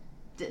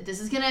this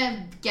is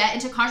gonna get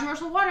into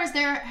controversial waters.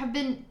 There have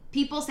been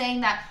people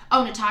saying that,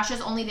 oh, Natasha's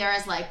only there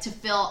as like to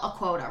fill a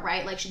quota,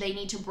 right? Like they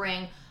need to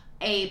bring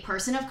a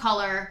person of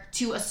color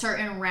to a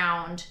certain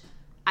round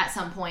at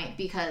some point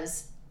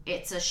because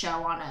it's a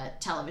show on a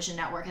television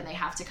network and they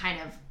have to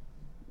kind of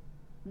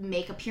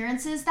make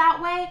appearances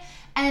that way.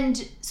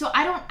 And so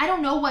I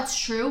don't know what's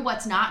true,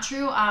 what's not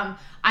true. I'm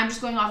just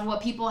going off of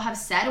what people have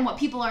said and what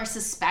people are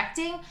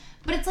suspecting.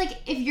 But it's like,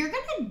 if you're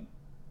gonna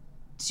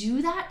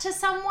do that to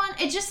someone,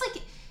 it just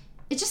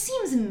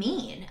seems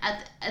mean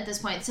at this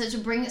point. So to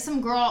bring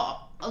some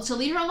girl to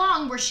lead her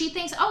along where she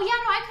thinks, oh yeah,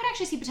 no, I could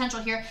actually see potential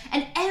here,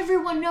 and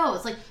everyone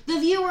knows, like the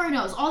viewer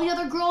knows, all the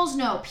other girls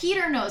know,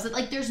 Peter knows that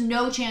like there's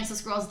no chance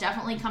this girl's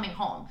definitely coming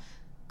home.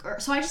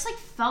 So I just like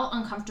felt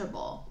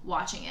uncomfortable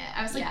watching it.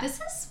 I was like, this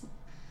is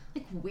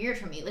like weird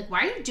for me. Like, why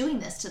are you doing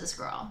this to this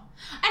girl?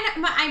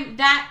 And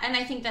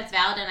I think that's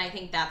valid, and I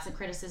think that's a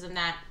criticism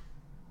that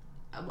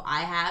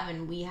I have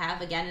and we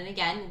have again and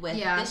again with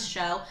this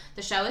show.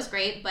 The show is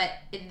great, but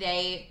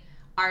they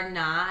are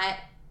not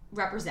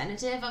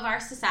representative of our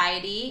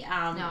society.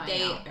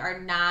 They are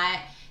not,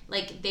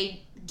 like,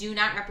 they do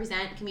not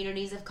represent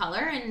communities of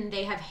color, and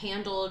they have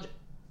handled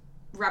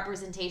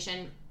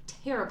representation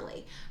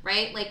terribly,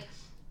 right? Like,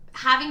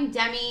 having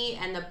Demi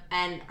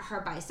and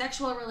her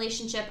bisexual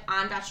relationship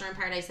on Bachelor in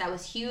Paradise, that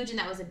was huge and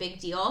that was a big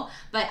deal.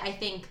 But I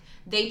think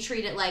they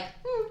treat it like,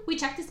 we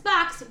checked this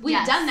box.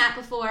 We've done that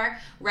before,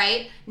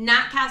 right?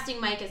 Not casting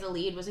Mike as a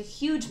lead was a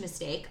huge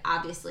mistake,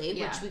 obviously,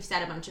 which we've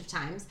said a bunch of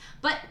times.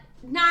 But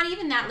not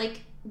even that,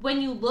 like,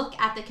 when you look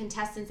at the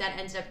contestants that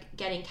ended up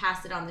getting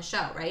casted on the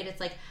show, right? It's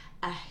like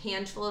a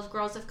handful of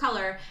girls of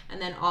color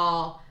and then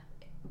all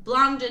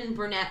blonde and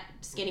brunette,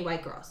 skinny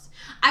white girls.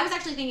 I was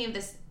actually thinking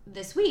of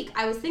this week.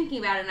 I was thinking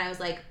about it and I was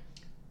like,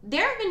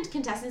 there have been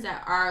contestants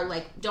that are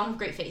like, don't have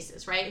great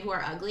faces, right? Who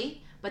are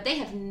ugly, but they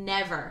have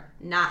never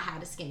not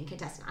had a skinny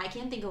contestant. I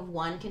can't think of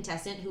one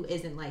contestant who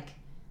isn't like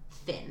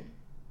thin.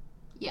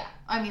 Yeah.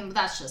 I mean,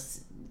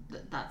 that's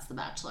The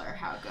Bachelor,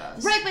 how it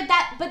goes. Right,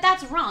 but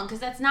that's wrong because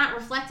that's not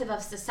reflective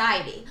of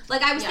society.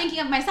 Like, I was thinking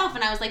of myself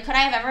and I was like, could I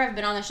have ever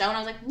been on the show? And I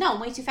was like, no, I'm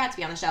way too fat to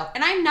be on the show.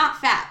 And I'm not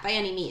fat by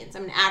any means.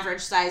 I'm an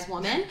average sized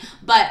woman,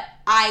 but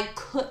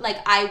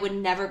I would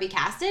never be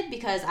casted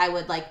because I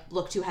would like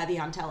look too heavy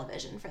on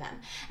television for them.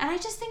 And I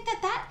just think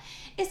that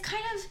is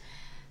kind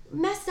of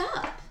messed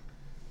up.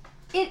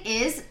 It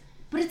is,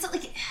 but it's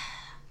like,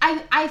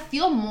 I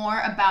feel more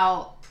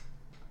about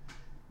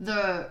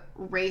the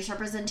race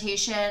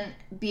representation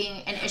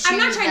being an issue. I'm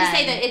not trying to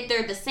say that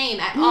they're the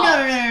same at all.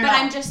 No. But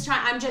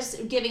I'm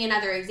just giving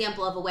another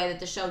example of a way that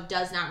the show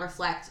does not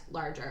reflect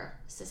larger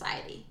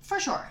society. For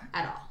sure.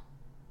 At all.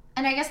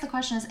 And I guess the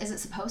question is it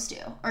supposed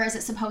to? Or is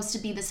it supposed to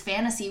be this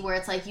fantasy where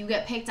it's like you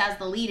get picked as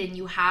the lead and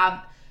you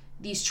have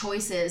these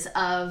choices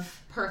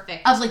of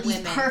these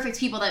perfect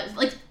people that,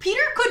 like,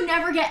 Peter could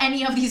never get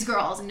any of these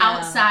girls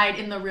outside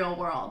in the real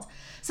world.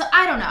 So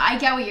I don't know. I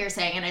get what you're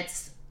saying, and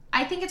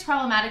I think it's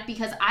problematic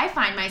because I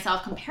find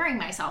myself comparing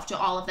myself to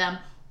all of them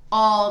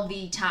all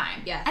the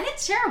time. Yes. And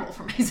it's terrible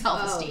for my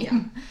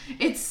self-esteem. Yeah.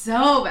 It's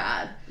so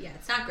bad. Yeah,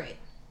 it's not great.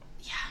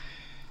 Yeah.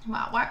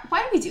 Wow.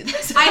 Why do we do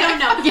this? I don't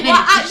know.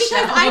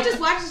 Because I just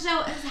watch the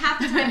show half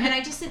the time and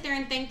I just sit there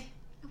and think,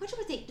 I wonder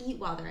what they eat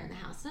while they're in the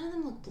house. None of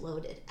them look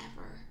bloated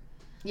ever.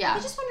 Yeah. I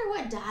just wonder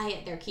what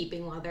diet they're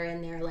keeping while they're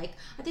in there. Like,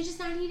 are they just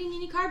not eating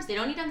any carbs? They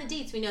don't eat on the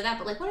dates. We know that.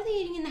 But, like, what are they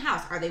eating in the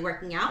house? Are they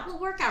working out? What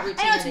workout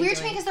routine? I know, it's weird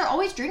to me because they're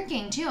always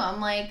drinking, too. I'm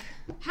like,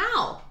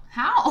 how?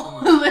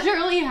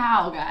 Literally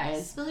how,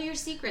 guys? Spill your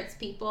secrets,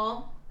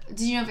 people.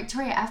 Did you know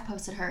Victoria F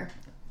posted her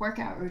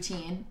workout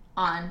routine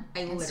on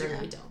Instagram?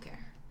 Literally don't care.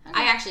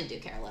 Okay. I actually do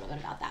care a little bit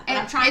about that. But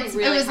I'm trying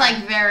really It was,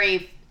 like,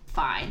 very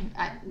fine.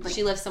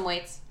 She lifts some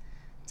weights.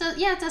 So,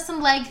 yeah, does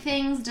some leg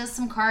things, does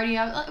some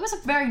cardio. It was a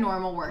very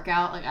normal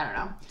workout. Like, I don't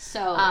know.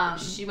 So,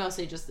 she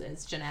mostly just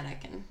is genetic.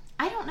 And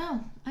I don't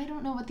know. I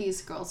don't know what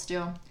these girls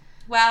do.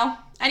 Well,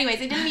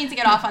 anyways, I didn't mean to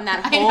get off on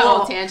that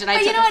whole tangent.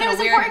 But you know what? It was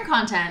important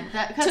content.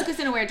 Took us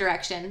in a weird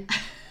direction.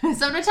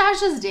 So,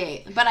 Natasha's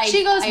date. But I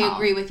home.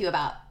 agree with you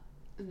about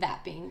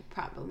that being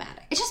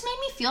problematic. It just made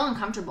me feel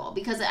uncomfortable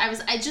because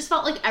I just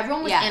felt like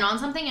everyone was in on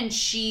something and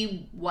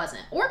she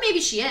wasn't. Or maybe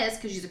she is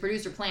because she's a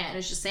producer plant and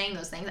is just saying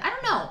those things. I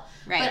don't know.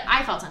 Right. But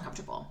I felt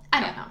uncomfortable. I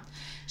don't know.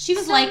 She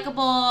was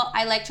likable.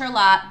 I liked her a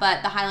lot,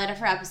 but the highlight of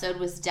her episode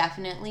was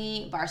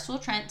definitely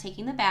Barstool Trent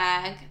taking the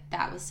bag.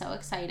 That was so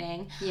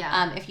exciting.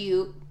 Yeah. If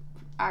you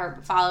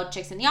followed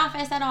Chicks in the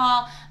Office at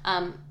all,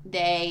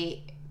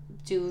 they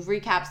do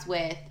recaps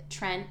with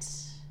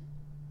Trent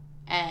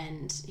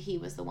and he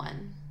was the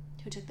one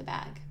who took the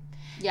bag.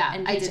 Yeah,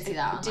 And I did see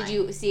that online. Did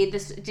you see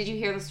this? Did you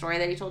hear the story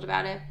that he told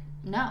about it?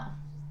 No.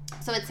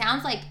 So it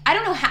sounds like I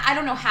don't know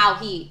how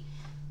he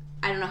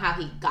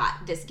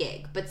got this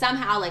gig, but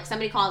somehow like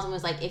somebody calls and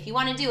was like, if you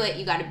want to do it,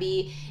 you got to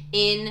be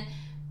in,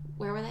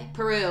 where were they?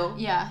 Peru.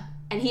 Yeah.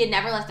 And he had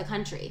never left the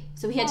country,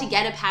 so he had to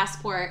get a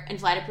passport and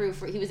fly to Peru.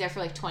 He was there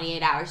for like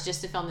 28 hours just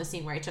to film the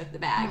scene where he took the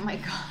bag. Oh my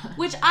god.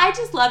 Which I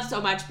just loved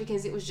so much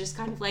because it was just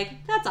kind of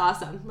like, that's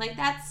awesome. Like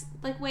that's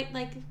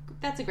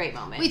that's a great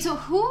moment. Wait, so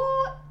who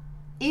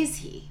is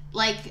he?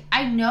 Like,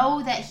 I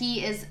know that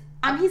he is.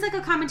 He's like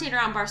a commentator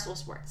on Barstool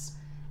Sports.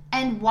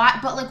 And why?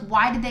 But like,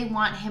 why did they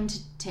want him to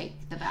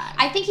take the bag?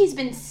 I think he's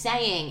been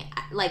saying,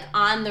 like,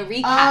 on the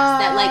recaps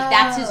that, like,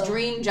 that's his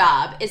dream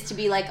job is to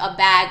be, like, a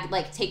bag,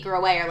 like, taker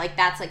away, or, like,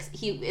 that's, like,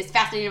 he is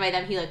fascinated by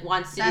them. He, like,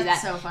 wants to do that.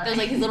 That's so funny. That was,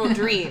 like, his little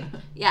dream.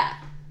 Yeah.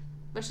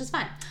 Which was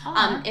fun.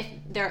 Aww.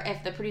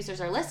 If the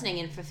producers are listening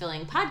and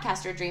fulfilling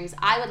podcaster dreams,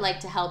 I would like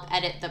to help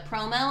edit the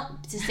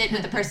promo to sit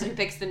with the person who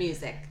picks the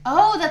music.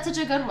 Oh, that's such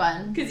a good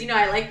one. Because,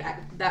 I like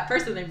that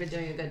person. They've been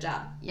doing a good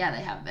job. Yeah,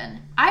 they have been.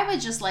 I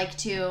would just like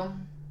to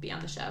Be on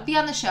the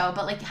show,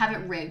 but like have it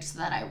rigged so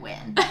that I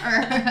win.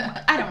 Or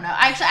I don't know.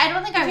 Actually, I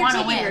don't think I want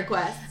to win.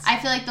 Requests. I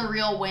feel like the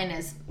real win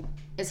is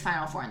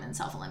Final Four and then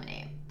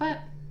self-eliminate. But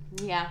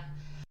yeah.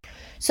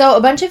 So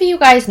a bunch of you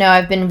guys know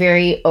I've been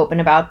very open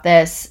about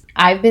this.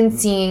 I've been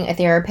seeing a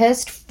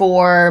therapist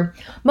for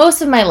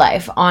most of my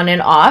life, on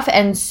and off.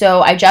 And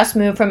so I just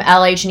moved from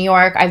LA to New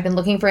York. I've been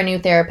looking for a new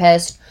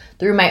therapist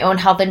through my own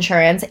health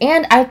insurance.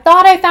 And I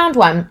thought I found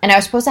one. And I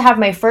was supposed to have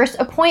my first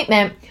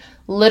appointment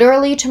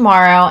literally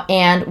tomorrow.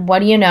 And what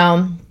do you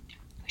know?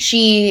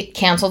 She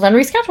canceled and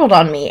rescheduled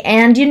on me.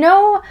 And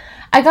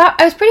I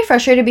was pretty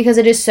frustrated because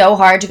it is so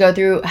hard to go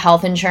through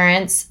health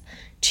insurance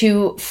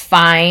to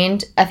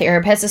find a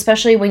therapist,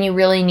 especially when you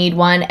really need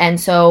one. And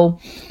so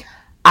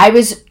I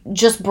was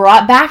just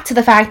brought back to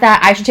the fact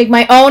that I should take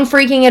my own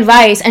freaking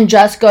advice and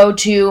just go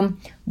to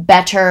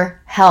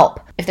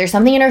BetterHelp. If there's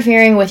something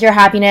interfering with your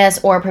happiness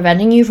or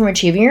preventing you from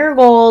achieving your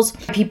goals,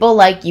 people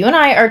like you and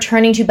I are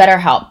turning to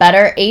BetterHelp.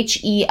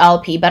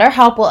 BetterHelp.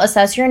 BetterHelp will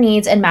assess your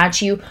needs and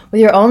match you with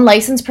your own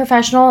licensed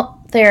professional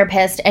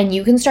therapist, and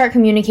you can start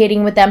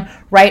communicating with them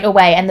right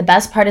away. And the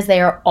best part is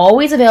they are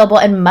always available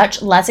and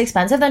much less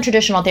expensive than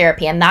traditional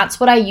therapy. And that's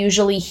what I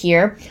usually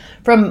hear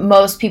from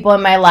most people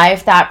in my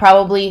life that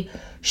probably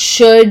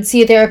should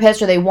see a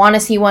therapist or they want to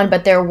see one,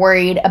 but they're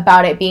worried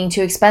about it being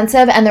too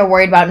expensive and they're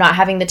worried about not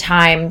having the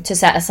time to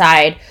set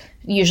aside.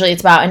 Usually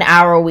it's about an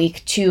hour a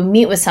week to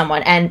meet with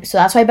someone. And so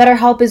that's why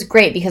BetterHelp is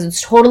great, because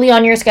it's totally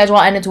on your schedule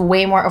and it's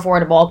way more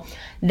affordable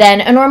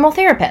than a normal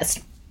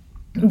therapist.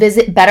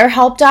 Visit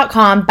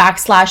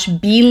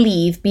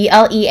betterhelp.com/believe,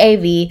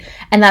 BLEAV,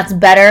 and that's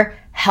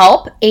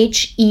BetterHelp,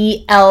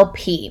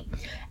 HELP.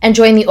 And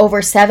join the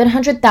over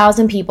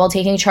 700,000 people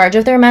taking charge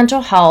of their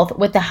mental health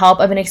with the help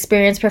of an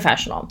experienced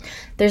professional.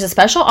 There's a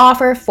special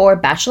offer for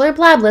Bachelor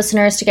Blab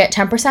listeners to get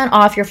 10%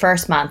 off your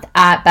first month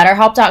at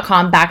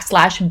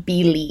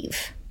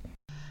betterhelp.com/believe.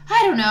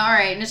 I don't know. All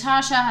right,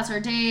 Natasha has her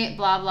date,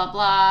 blah, blah,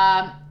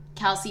 blah.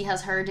 Kelsey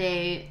has her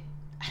date.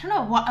 I don't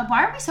know.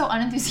 Why are we so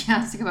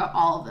unenthusiastic about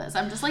all of this?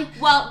 I'm just like...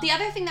 Well, the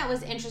other thing that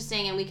was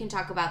interesting, and we can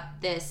talk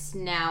about this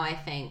now, I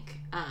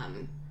think,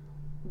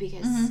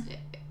 because... Mm-hmm.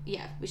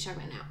 Yeah, we should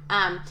talk about it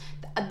now.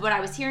 What I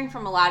was hearing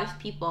from a lot of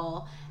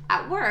people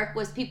at work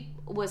was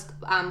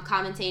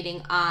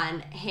commentating on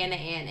Hannah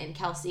Ann and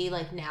Kelsey,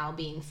 like, now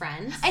being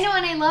friends. I know,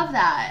 and I love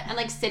that. And,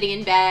 like, sitting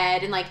in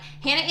bed. And, like,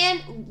 Hannah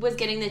Ann was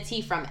getting the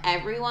tea from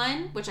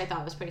everyone, which I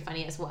thought was pretty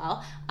funny as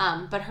well.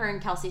 But her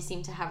and Kelsey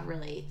seemed to have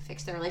really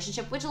fixed their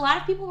relationship, which a lot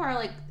of people were,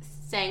 like,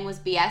 saying was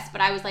BS.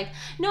 But I was like,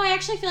 no, I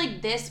actually feel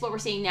like what we're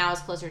seeing now is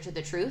closer to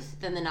the truth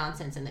than the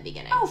nonsense in the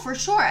beginning. Oh, for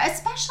sure.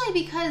 Especially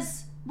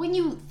because... when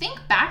you think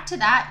back to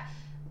that,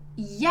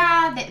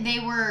 yeah, they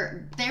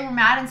were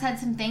mad and said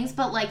some things,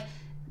 but like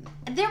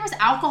there was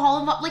alcohol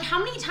involved. Like, how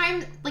many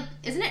times? Like,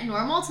 isn't it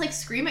normal to like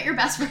scream at your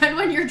best friend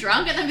when you're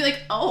drunk and then be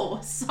like,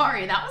 "Oh,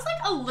 sorry, that was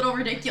like a little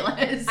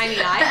ridiculous." I mean,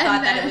 I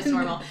thought that it was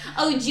normal.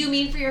 Oh, do you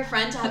mean for your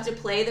friend to have to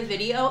play the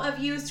video of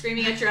you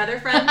screaming at your other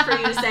friend for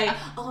you to say,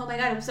 "Oh my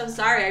God, I'm so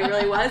sorry, I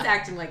really was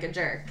acting like a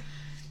jerk"?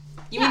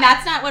 You mean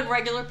that's not what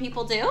regular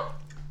people do?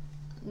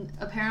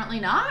 Apparently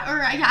not,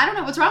 or I don't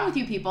know what's wrong with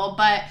you people,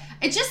 but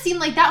it just seemed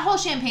like that whole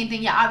champagne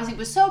thing, yeah, obviously it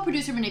was so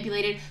producer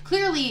manipulated.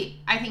 Clearly,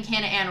 I think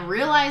Hannah Ann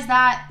realized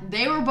that.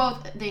 They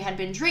had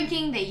been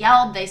drinking, they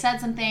yelled, they said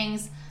some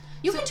things.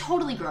 You can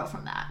totally grow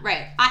from that.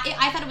 Right.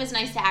 I thought it was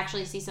nice to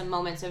actually see some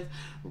moments of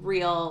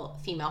real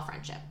female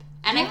friendship.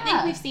 And yeah. I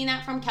think we've seen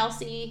that from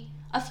Kelsey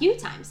a few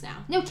times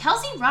now. No,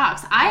 Kelsey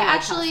rocks. I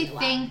actually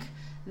think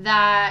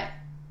that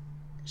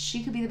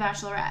she could be the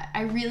Bachelorette.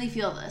 I really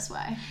feel this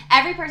way.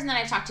 Every person that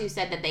I've talked to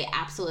said that they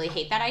absolutely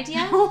hate that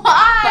idea.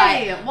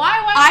 Why?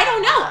 Why? I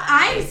don't know.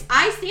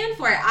 I stand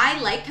for it. I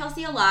like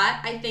Kelsey a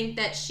lot. I think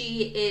that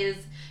she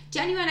is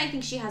genuine. I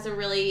think she has a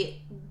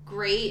really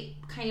great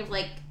kind of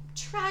like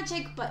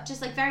tragic but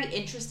just like very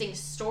interesting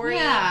story.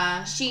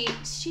 Yeah. She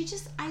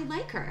just, I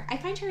like her. I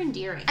find her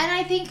endearing. And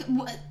I think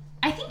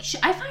I think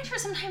I find her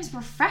sometimes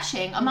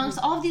refreshing amongst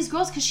all of these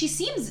girls because she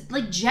seems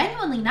like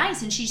genuinely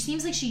nice and she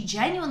seems like she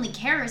genuinely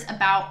cares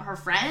about her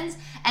friends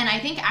and I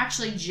think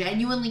actually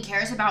genuinely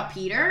cares about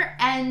Peter,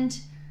 and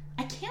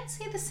I can't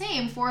say the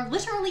same for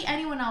literally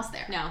anyone else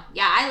there. No.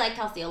 Yeah, I like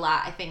Kelsey a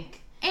lot, I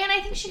think. And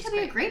I think she could be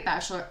a great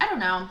bachelor. I don't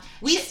know.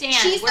 She's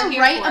the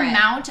right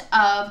amount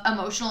of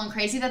emotional and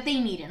crazy that they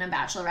need in a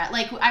bachelorette.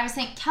 Like I was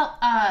saying,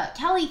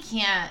 Kelly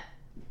can't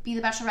be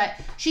the bachelorette.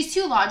 She's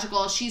too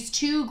logical. She's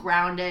too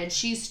grounded.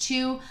 She's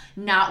too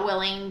not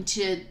willing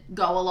to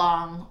go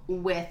along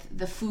with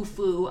the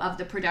foo-foo of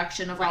the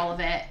production of all of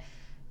it.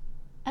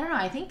 I don't know.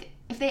 I think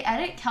if they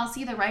edit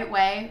Kelsey the right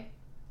way,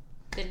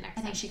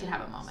 I think she could have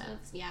a moment.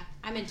 So yeah,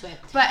 I'm into it.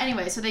 But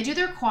anyway, so they do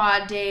their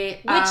quad date.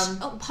 Which,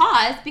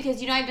 pause,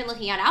 because I've been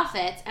looking at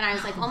outfits, and I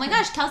was like, oh my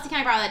gosh, Kelsey,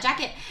 can I borrow that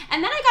jacket?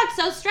 And then I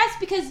got so stressed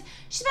because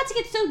she's about to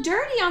get so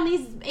dirty on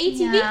these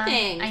ATV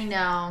things. I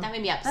know. That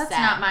made me upset.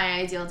 That's not my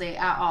ideal date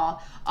at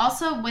all.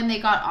 Also, when they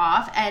got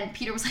off, and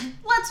Peter was like,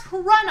 let's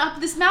run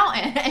up this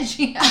mountain, and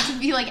she had to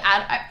be like,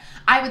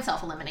 I would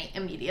self-eliminate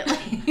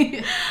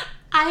immediately.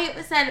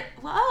 I said,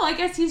 well, I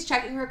guess he's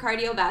checking her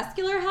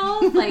cardiovascular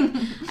health. Like,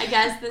 I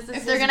guess this is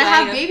if they're going to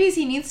have babies,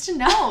 he needs to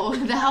know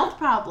the health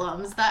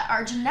problems that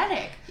are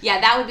genetic. Yeah,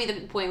 that would be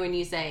the point when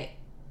you say,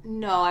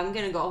 no, I'm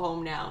going to go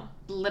home now.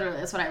 Literally,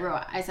 that's what I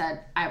wrote. I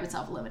said I would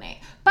self-eliminate.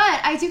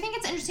 But I do think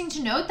it's interesting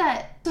to note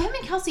that him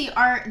and Kelsey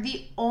are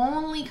the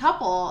only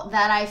couple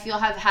that I feel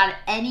have had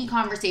any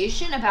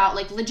conversation about,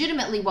 like,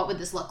 legitimately what would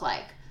this look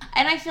like.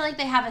 And I feel like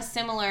they have a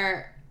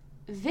similar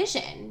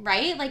vision,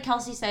 right? Like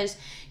Kelsey says,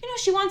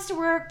 she wants to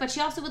work, but she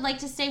also would like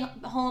to stay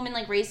home and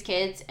like raise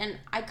kids. And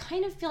I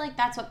kind of feel like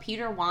that's what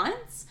Peter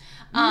wants.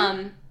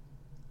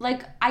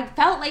 Like I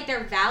felt like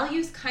their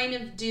values kind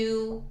of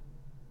do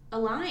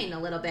align a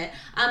little bit.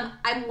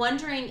 I'm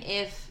wondering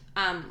if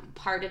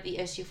part of the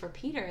issue for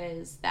Peter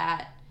is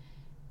that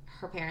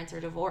her parents are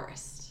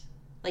divorced.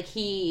 Like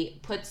he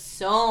puts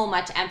so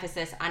much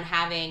emphasis on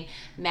having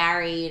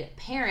married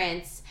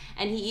parents,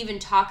 and he even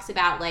talks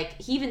about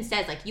he even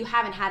says you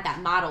haven't had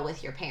that model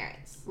with your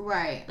parents.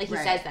 Right. Like he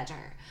says that to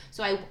her.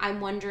 So I'm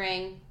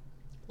wondering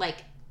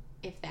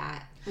if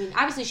that,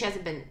 obviously she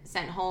hasn't been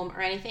sent home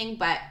or anything,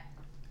 but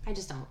I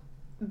just don't.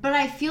 But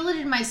I feel it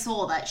in my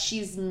soul that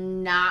she's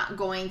not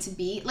going to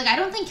be... I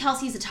don't think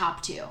Kelsey's a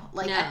top two,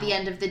 at the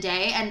end of the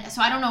day. And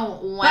so I don't know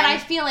when... But I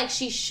feel like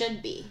she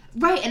should be.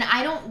 Right, and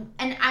I don't...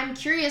 And I'm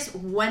curious,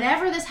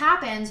 whenever this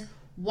happens,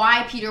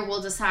 why Peter will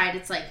decide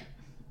it's,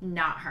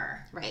 not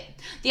her. Right.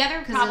 The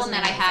other problem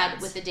that I had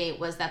with the date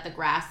was that the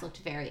grass looked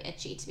very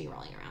itchy to be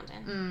rolling around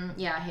in.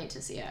 Yeah, I hate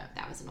to see it.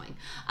 That was annoying.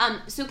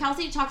 So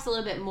Kelsey talks a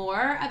little bit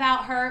more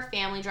about her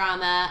family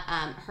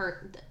drama.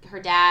 Her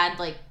dad,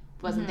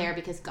 wasn't there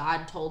because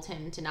God told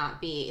him to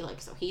not be,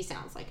 so he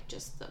sounds like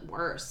just the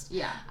worst.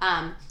 Yeah.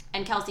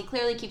 And Kelsey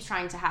clearly keeps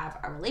trying to have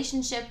a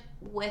relationship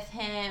with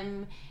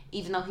him,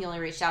 even though he only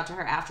reached out to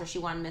her after she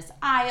won Miss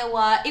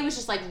Iowa. It was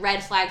just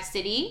red flag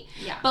city.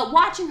 Yeah. But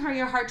watching her,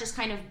 your heart just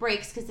kind of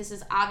breaks because this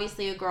is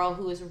obviously a girl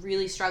who is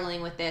really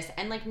struggling with this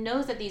and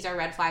knows that these are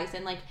red flags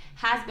and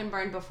has been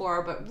burned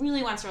before but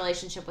really wants a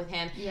relationship with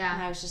him. Yeah.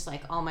 And I was just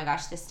oh my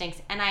gosh, this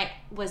stinks. And I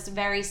was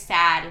very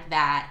sad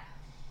that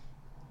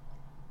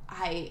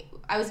I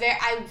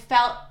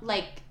felt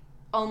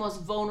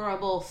almost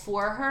vulnerable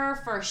for her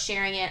for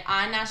sharing it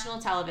on national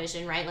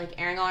television, right?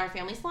 Airing all her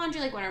family's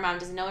laundry, when her mom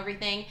doesn't know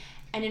everything,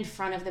 and in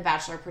front of the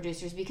Bachelor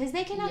producers because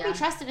they cannot be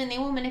trusted and they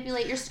will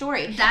manipulate your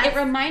story. It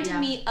reminded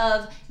me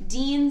of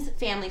Dean's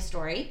family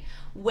story,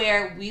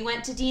 where we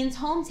went to Dean's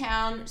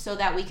hometown so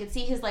that we could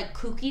see his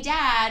kooky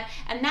dad,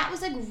 and that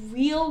was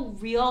real,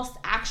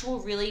 actual,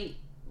 really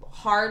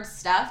hard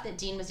stuff that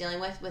Dean was dealing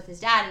with his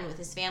dad and with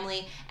his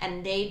family,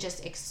 and they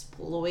just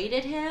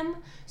exploited him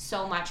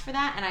so much for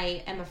that, and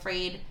I am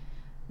afraid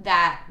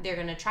that they're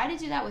going to try to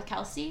do that with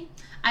Kelsey.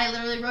 I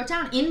literally wrote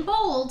down in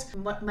bold,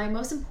 what my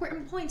most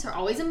important points are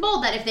always in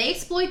bold, that if they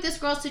exploit this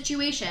girl's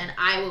situation,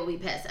 I will be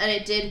pissed. And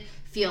it did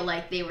feel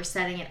like they were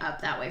setting it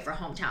up that way for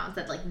hometowns,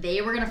 that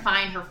they were going to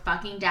find her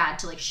fucking dad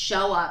to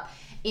show up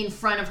in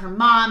front of her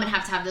mom and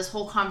have to have this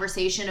whole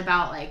conversation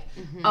about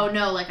oh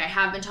no, I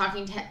have been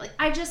talking to him.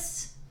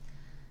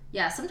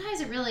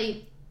 Sometimes it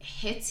really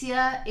hits you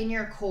in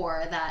your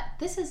core that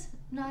this is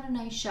not a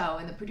nice show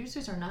and the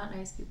producers are not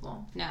nice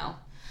people. No.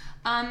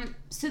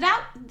 So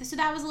that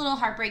was a little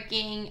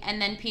heartbreaking, and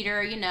then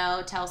Peter,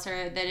 tells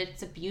her that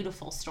it's a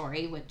beautiful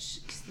story, which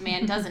the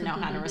man doesn't know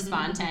how to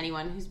respond to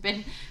anyone who's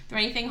been through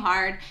anything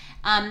hard.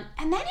 And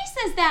then he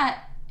says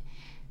that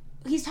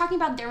he's talking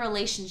about their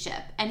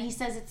relationship, and he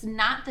says it's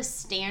not the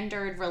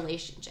standard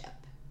relationship.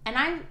 And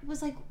I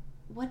was like,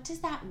 what does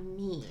that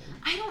mean?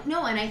 I don't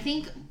know, and I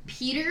think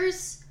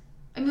Peter's...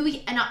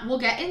 we'll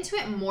get into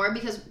it more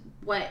because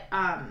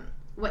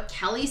what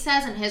Kelly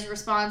says in his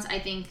response, I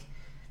think,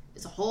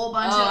 is a whole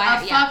bunch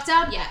of fucked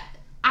up. Yeah.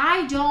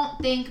 I don't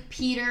think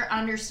Peter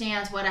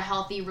understands what a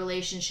healthy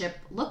relationship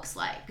looks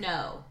like.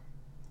 No.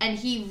 And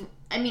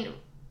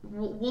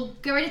we'll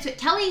get right into it.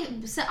 Kelly,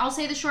 I'll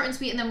say the short and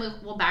sweet, and then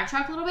we'll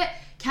backtrack a little bit.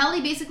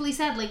 Kelly basically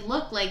said,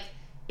 look,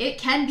 it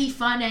can be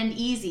fun and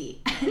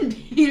easy. And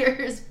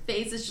Peter's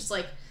face is just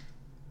like,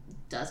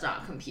 does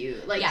not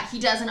compute. Like, he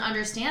doesn't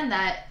understand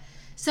that.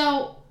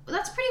 So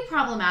that's pretty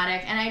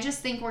problematic. And I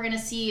just think we're going to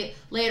see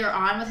later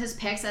on with his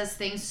picks as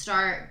things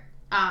start,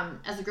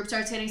 as the group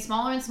starts getting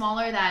smaller and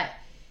smaller, that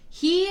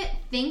he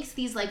thinks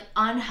these, like,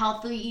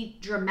 unhealthy,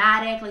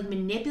 dramatic, like,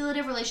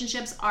 manipulative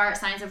relationships are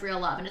signs of real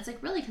love. And it's,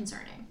 like, really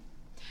concerning.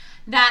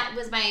 That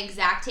was my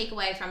exact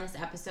takeaway from this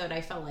episode.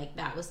 I felt like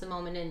that was the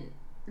moment in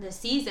the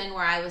season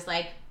where I was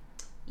like,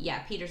 yeah,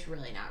 Peter's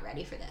really not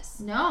ready for this.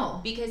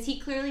 No. Because he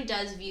clearly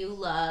does view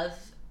love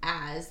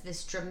as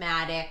this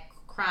dramatic,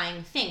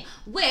 crying thing.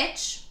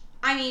 Which,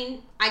 I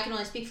mean, I can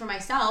only speak for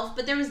myself,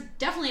 but there was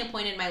definitely a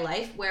point in my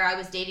life where I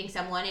was dating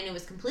someone and it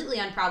was completely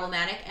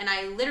unproblematic, and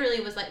I literally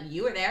was like,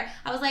 you were there,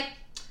 I was like,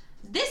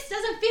 this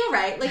doesn't feel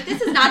right. Like,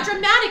 this is not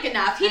dramatic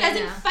enough. He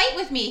doesn't fight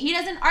with me. He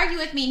doesn't argue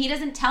with me. He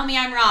doesn't tell me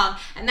I'm wrong.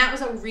 And that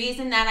was a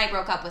reason that I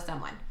broke up with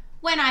someone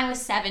when I was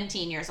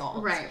 17 years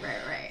old.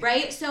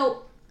 Right?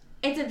 So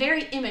it's a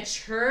very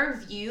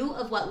immature view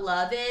of what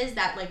love is,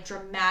 that, like,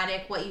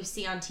 dramatic, what you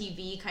see on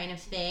TV kind of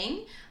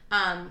thing.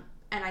 And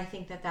I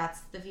think that that's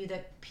the view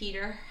that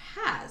Peter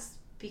has.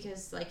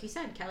 Because, like you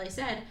said, Kelly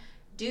said,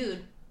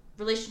 dude,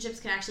 relationships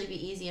can actually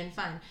be easy and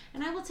fun.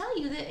 And I will tell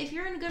you that if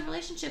you're in a good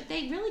relationship,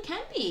 they really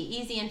can be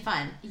easy and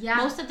fun. Yeah.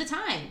 Most of the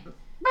time.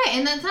 Right,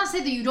 and that's not to say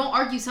that you don't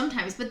argue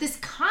sometimes, but this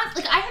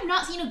like, I have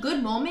not seen a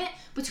good moment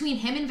between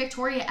him and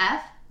Victoria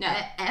F. No.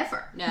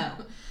 Ever. No.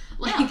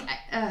 Like,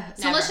 no.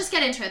 So let's just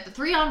get into it. The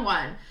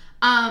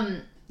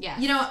 3-on-1. Yeah.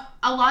 You know,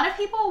 a lot of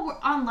people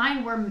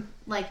online were,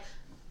 like,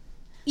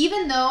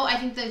 even though I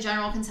think the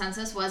general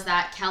consensus was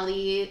that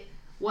Kelly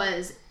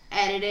was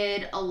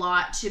edited a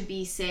lot to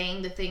be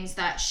saying the things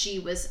that she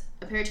was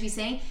appeared to be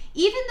saying,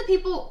 even the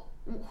people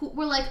who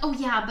were like, oh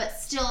yeah, but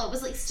still, it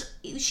was like,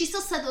 she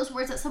still said those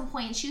words at some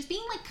point, and she was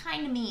being, like,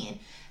 kind of mean.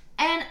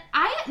 And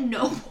I at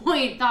no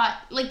point thought,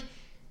 like,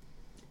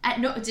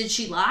 did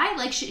she lie?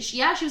 Like,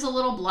 she was a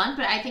little blunt,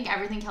 but I think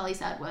everything Kelly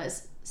said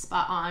was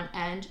spot on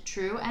and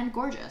true and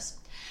gorgeous.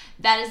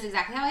 That is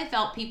exactly how I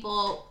felt.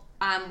 People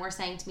were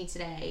saying to me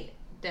today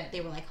that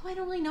they were like, oh, I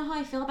don't really know how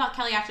I feel about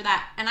Kelly after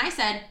that. And I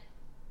said,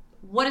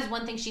 what is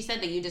one thing she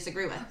said that you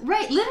disagree with?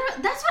 Right,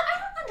 literally, that's what I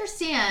don't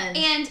understand.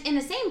 And in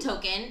the same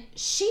token,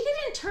 she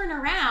didn't turn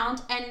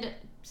around and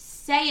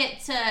say it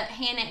to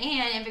Hannah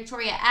Ann and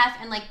Victoria F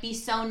and, like, be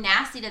so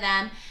nasty to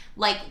them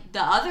like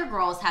the other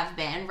girls have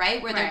been,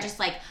 right? Where they're just,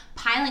 like,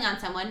 piling on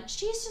someone.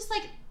 She's just,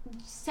 like,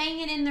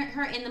 saying it in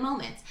the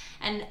moments.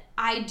 And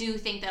I do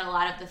think that a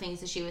lot of the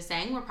things that she was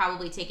saying were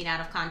probably taken out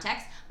of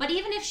context. But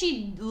even if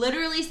she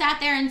literally sat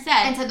there and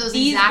said those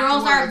these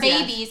girls words, are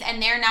babies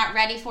and they're not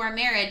ready for a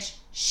marriage,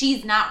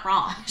 she's not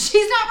wrong.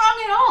 She's not wrong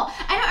at all.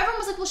 I know everyone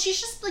was like, well, she's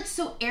just, like,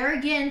 so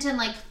arrogant and,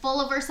 like, full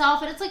of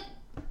herself. And it's like,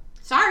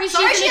 sorry, she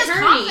has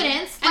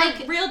confidence. And,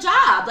 like, a real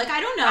job. Like,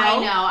 I don't know.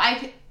 I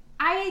know.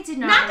 I did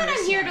not Not that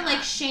I'm here to,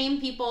 like,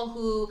 shame people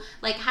who,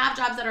 like, have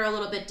jobs that are a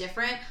little bit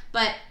different,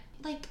 but,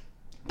 like...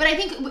 But I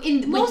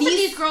think most of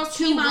these girls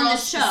came on the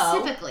show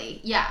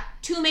specifically,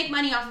 to make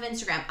money off of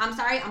Instagram. I'm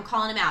sorry, I'm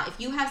calling them out. If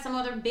you have some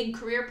other big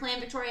career plan,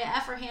 Victoria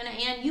F. or Hannah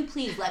Ann, you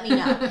please let me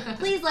know.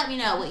 Please let me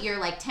know what your,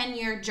 like,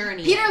 10-year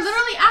journey Peter is.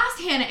 literally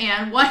asked Hannah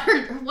Ann what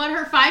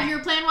her 5-year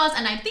plan was,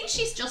 and I think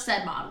she just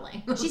said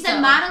modeling. She said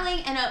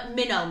modeling and a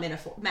minnow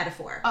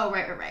metaphor. Oh,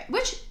 right.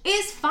 Which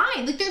is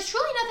fine. Like, there's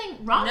truly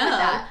nothing wrong with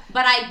that.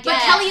 But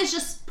But Kelly is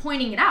just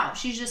pointing it out.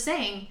 She's just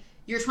saying,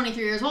 you're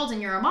 23 years old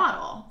and you're a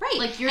model. Right.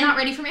 Like, you're not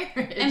ready for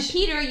marriage. And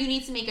Peter, you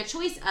need to make a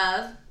choice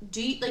of,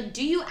 do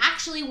you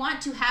actually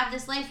want to have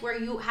this life where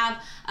you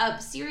have a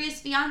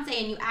serious fiance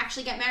and you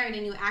actually get married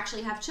and you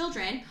actually have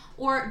children?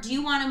 Or do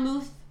you want to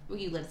move, well,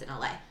 you live in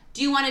LA.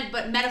 Do you want to,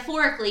 but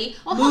metaphorically,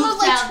 move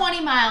like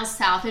 20 miles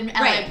south in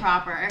LA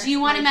proper. Do you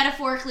want to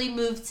metaphorically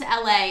move to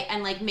LA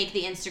and, like, make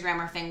the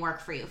Instagrammer thing work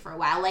for you for a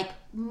while? Like,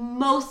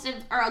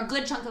 a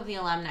good chunk of the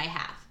alumni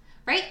have.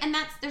 Right? And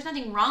there's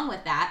nothing wrong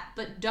with that,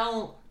 but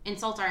don't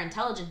insult our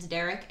intelligence,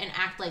 Derek, and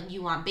act like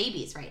you want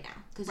babies right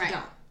now, because you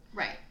don't.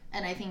 Right.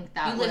 And I think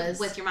that you live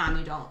with your mom.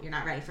 You're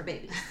not ready for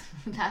babies.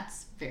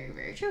 That's very,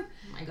 very true.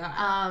 Oh my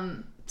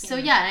God. So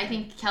yeah, and I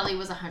think Kelly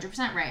was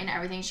 100% right in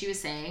everything she was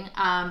saying.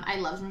 I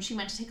loved when she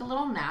went to take a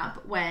little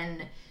nap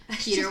when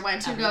Peter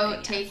went to go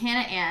take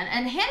Hannah Ann.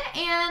 And Hannah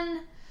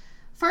Ann,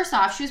 first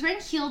off, she was wearing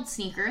heeled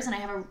sneakers,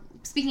 and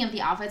speaking of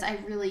the outfits, I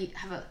really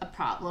have a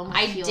problem with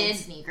heeled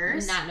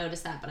sneakers. I did not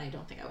notice that, but I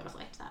don't think I would have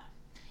liked that.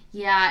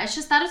 Yeah, it's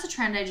just that is a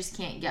trend I just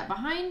can't get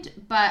behind.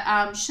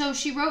 But so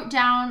she wrote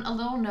down a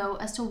little note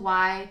as to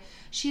why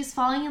she's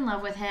falling in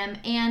love with him,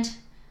 and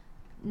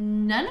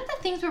none of the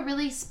things were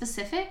really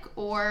specific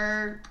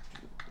or,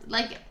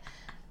 like,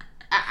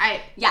 I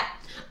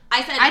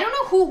said I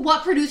don't know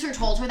what producer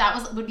told her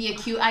that would be a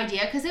cute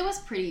idea, because it was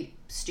pretty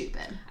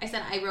stupid. I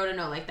said I wrote a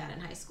note like that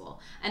in high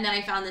school, and then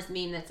I found this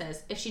meme that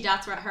says, if she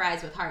dots her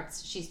eyes with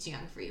hearts, she's too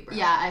young for you, bro.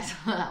 Yeah, I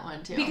saw that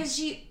one too. Because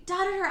she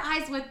dotted her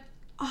eyes with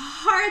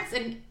hearts,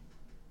 and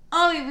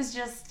it was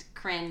just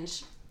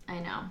cringe. I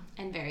know.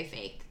 And very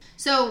fake.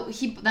 So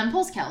he then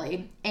pulls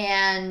Kelly,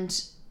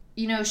 and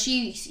you know,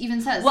 she even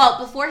says... Well,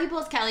 before he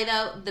pulls Kelly,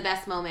 though, the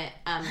best moment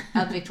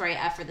of Victoria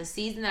F for the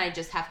season that I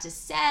just have to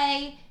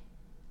say,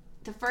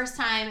 the first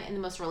time and the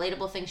most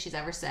relatable thing she's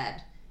ever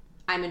said,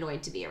 I'm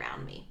annoyed to be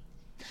around me.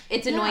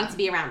 It's annoying to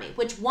be around me.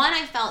 Which, one,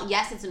 I felt,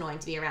 yes, it's annoying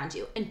to be around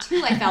you. And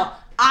two,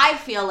 I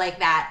feel like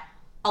that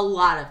a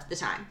lot of the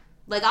time.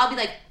 Like, I'll be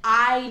like,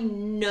 I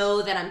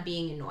know that I'm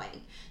being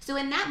annoying. So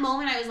in that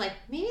moment, I was like,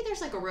 maybe there's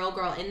like a real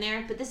girl in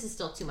there, but this is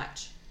still too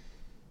much.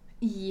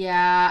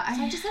 Yeah.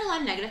 So I just said a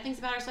lot of negative things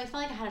about her, so I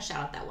felt like I had to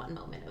shout out that one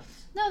moment of...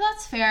 No,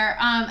 that's fair.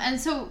 And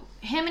so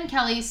him and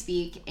Kelly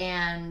speak,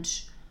 and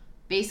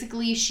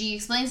basically she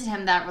explains to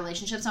him that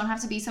relationships don't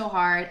have to be so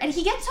hard. And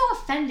he gets so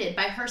offended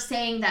by her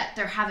saying that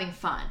they're having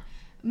fun.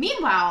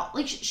 Meanwhile,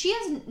 like, she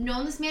has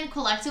known this man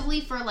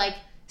collectively for like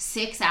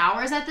 6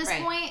 hours at this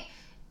point.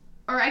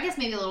 Or I guess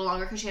maybe a little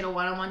longer because she had a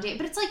one-on-one date.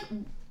 But it's like...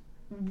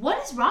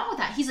 what is wrong with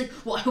that? He's like,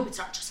 well, I hope it's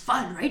not just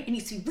fun, right? It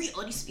needs to be real.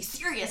 It needs to be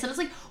serious. And it's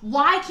like,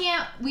 why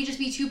can't we just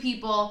be two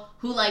people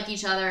who like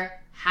each other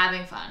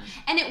having fun?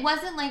 And it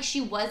wasn't like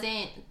she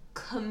wasn't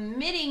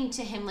committing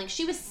to him. Like,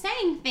 she was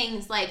saying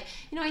things like,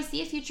 you know, I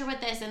see a future with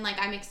this, and like,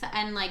 I'm excited,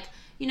 and like,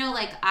 you know,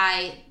 like,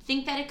 I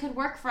think that it could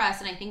work for us,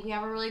 and I think we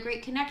have a really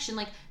great connection.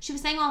 Like, she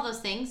was saying all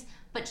those things,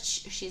 but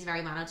she's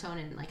very monotone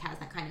and like has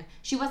that kind of,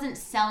 she wasn't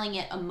selling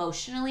it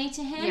emotionally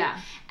to him. Yeah.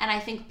 And I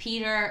think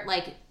Peter,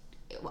 like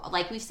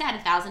we've said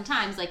 1,000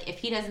 times, like, if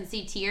he doesn't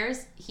see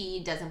tears, he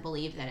doesn't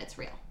believe that it's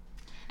real.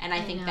 And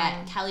I think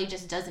that Kelly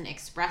just doesn't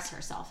express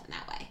herself in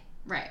that way.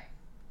 Right.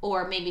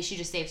 Or maybe she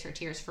just saves her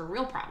tears for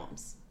real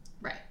problems.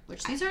 Right.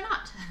 Which these are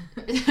not.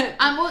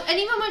 Well, and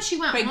even when she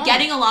went home.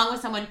 Getting along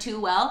with someone too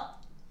well,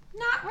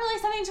 not really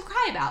something to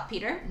cry about,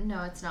 Peter.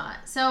 No, it's not.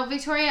 So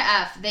Victoria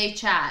F, they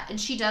chat, and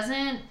she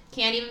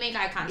can't even make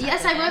eye contact.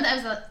 Yes, I wrote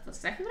that. That's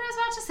exactly what I was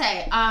about to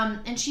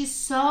say. And she's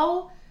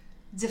so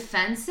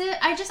defensive.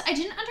 I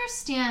didn't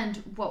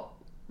understand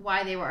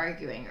why they were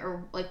arguing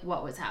or like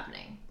what was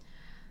happening.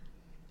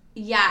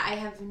 Yeah, I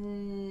have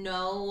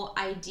no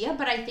idea,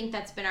 but I think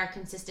that's been our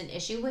consistent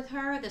issue with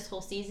her this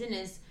whole season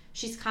is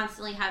she's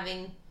constantly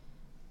having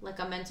like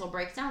a mental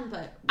breakdown,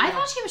 but I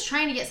thought she was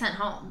trying to get sent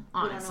home,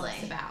 honestly. We don't know what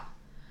it's about.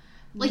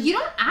 Like, you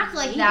don't act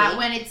like that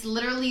when it's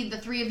literally the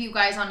three of you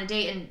guys on a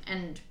date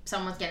and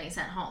someone's getting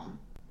sent home.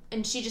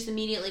 And she just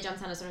immediately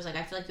jumps on us and is like,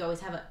 I feel like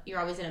you're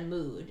always in a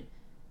mood.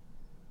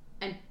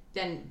 And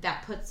then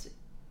that puts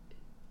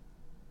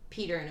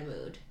Peter in a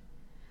mood.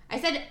 I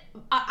said,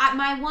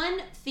 my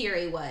one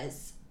theory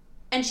was,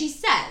 and she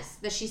says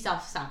that she's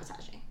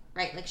self-sabotaging,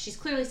 right? Like, she's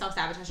clearly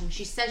self-sabotaging.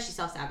 She says she's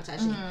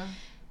self-sabotaging. Mm-hmm.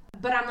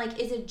 But I'm like,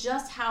 is it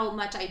just how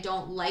much I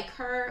don't like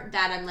her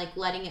that I'm, like,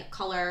 letting it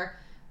color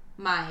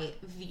my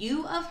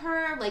view of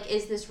her? Like,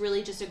 is this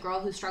really just a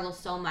girl who struggles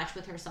so much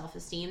with her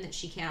self-esteem that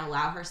she can't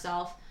allow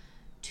herself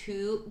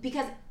to...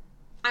 Because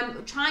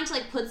I'm trying to,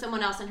 like, put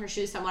someone else in her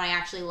shoes, someone I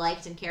actually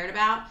liked and cared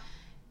about,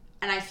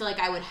 and I feel like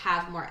I would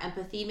have more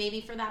empathy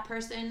maybe for that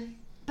person.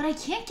 But I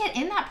can't get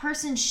in that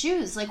person's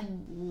shoes. Like,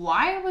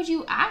 why would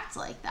you act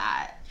like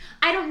that?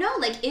 I don't know.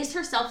 Like, is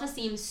her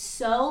self-esteem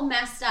so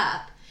messed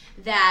up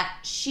that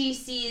she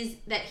sees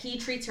that he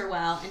treats her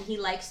well and he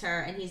likes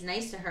her and he's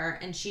nice to her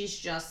and she's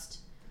just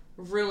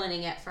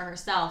ruining it for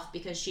herself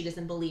because she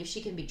doesn't believe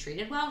she can be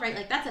treated well, right?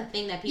 Like, that's a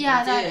thing that people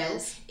do. That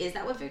is. Is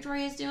that what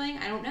Victoria is doing?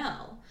 I don't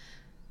know.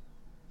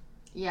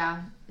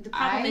 Yeah. The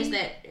problem is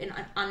that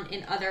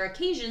in other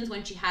occasions,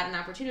 when she had an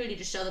opportunity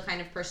to show the kind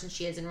of person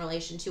she is in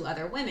relation to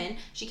other women,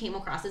 she came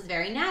across as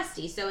very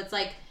nasty. So it's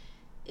like,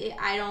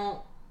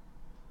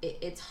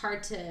 it's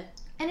hard to...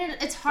 And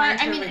it's hard,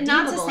 I mean,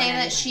 not to say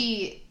that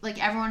she,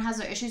 like, everyone has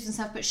their issues and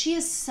stuff, but she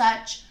is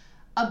such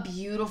a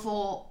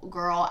beautiful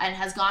girl and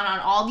has gone on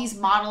all these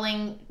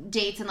modeling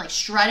dates and, like,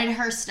 shredded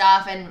her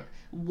stuff and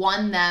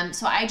won them.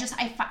 So I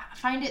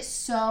find it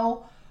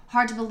so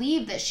hard to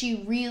believe that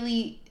she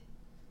really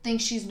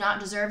thinks she's not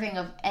deserving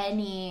of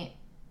any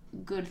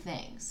good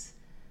things.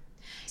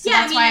 So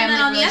yeah, that's why I'm,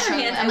 like, on really the other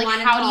hand, I'm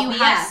like, how do you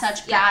have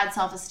such bad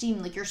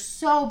self-esteem? Like, you're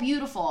so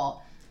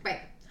beautiful.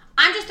 Right.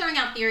 I'm just throwing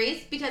out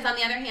theories because on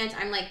the other hand,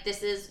 I'm like,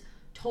 this is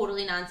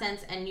totally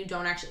nonsense and you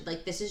don't actually,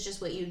 like, this is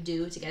just what you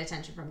do to get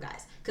attention from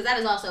guys. Because that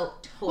is also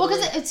totally... Well,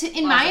 because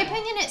in my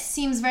opinion, it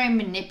seems very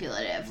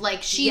manipulative.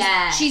 Like,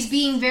 she's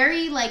being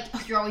very, like,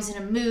 oh, you're always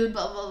in a mood,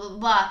 blah, blah, blah,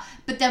 blah.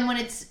 But then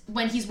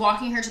when he's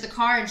walking her to the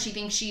car and she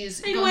thinks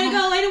she's... I don't want to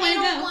go, I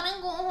don't want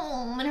to go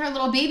home. In her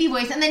little baby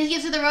voice. And then he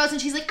gives her the rose and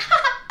she's like,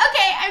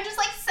 okay, I'm just,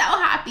 like, so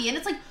happy. And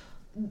it's like...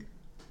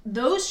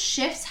 Those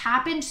shifts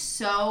happened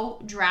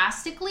so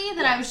drastically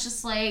that I was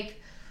just like,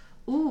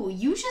 ooh,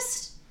 you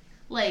just,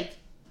 like,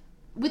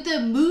 with the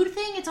mood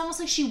thing, it's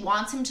almost like she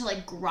wants him to,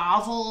 like,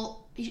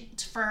 grovel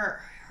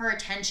for her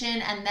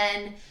attention, and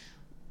then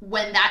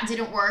when that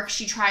didn't work,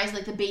 she tries,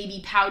 like, the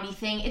baby pouty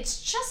thing.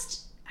 It's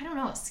just, I don't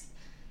know, it's,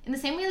 in the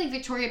same way, like,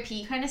 Victoria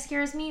P kind of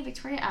scares me,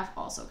 Victoria F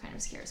also kind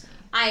of scares me.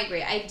 I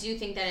agree. I do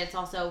think that it's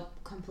also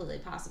completely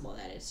possible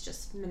that it's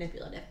just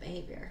manipulative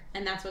behavior.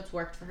 And that's what's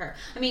worked for her.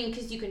 I mean,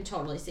 because you can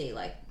totally see,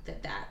 like,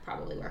 that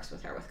probably works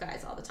with her with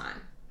guys all the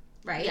time.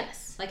 Right?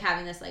 Yes. Like,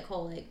 having this, like,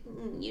 whole, like,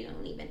 you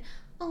don't even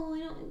oh, I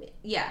don't,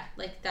 yeah,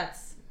 like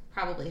that's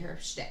probably her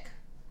shtick.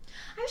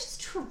 I was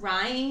just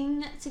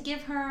trying to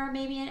give her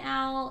maybe an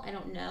out. I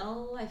don't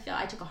know.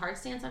 I took a hard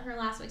stance on her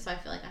last week, so I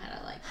feel like I had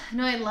to like.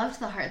 No, I loved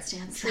the hard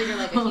stance. Treat her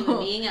like a human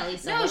being at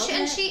least. No, she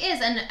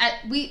is, and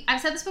I've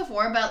said this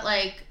before, but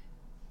like,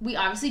 we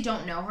obviously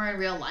don't know her in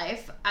real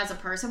life as a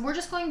person. We're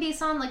just going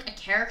based on like a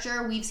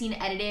character we've seen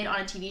edited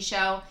on a TV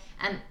show,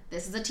 and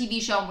this is a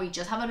TV show. And we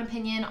just have an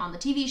opinion on the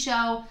TV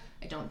show.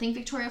 I don't think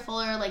Victoria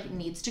Fuller like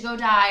needs to go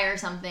die or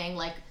something.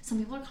 Like some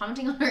people are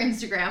commenting on her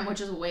Instagram,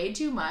 which is way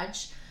too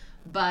much.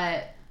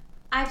 But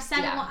I've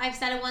said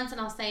it once and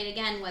I'll say it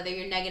again. Whether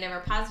you're negative or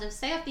positive,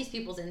 stay off these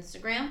people's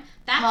Instagram.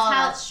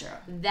 That's true.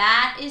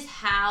 That is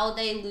how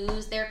they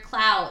lose their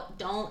clout.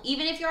 Don't,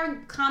 even if you're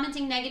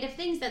commenting negative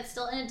things, that's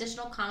still an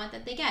additional comment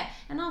that they get.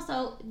 And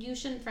also, you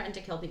shouldn't threaten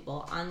to kill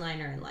people online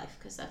or in life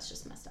because that's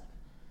just messed up.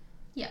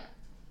 Yeah,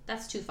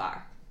 that's too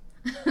far.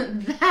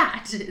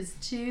 That is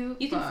too.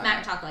 You can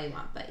smack talk all you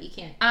want, but you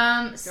can't.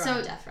 Throw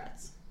out death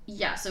threats.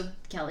 Yeah. So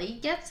Kelly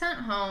gets sent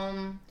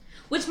home.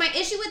 Which my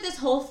issue with this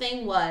whole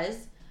thing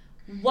was,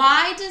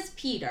 why does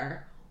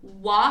Peter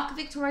walk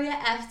Victoria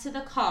F to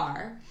the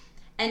car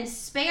and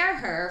spare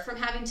her from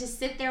having to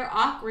sit there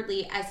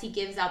awkwardly as he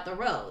gives out the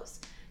rose?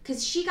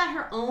 Because she got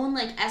her own,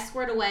 like,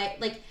 escort away.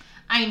 Like,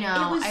 I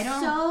know. It was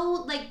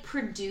so, like,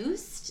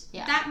 produced,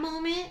 that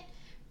moment.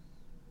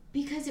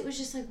 Because it was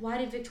just like, why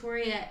did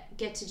Victoria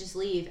get to just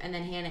leave and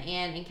then Hannah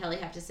Ann and Kelly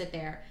have to sit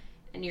there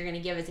and you're going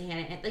to give it to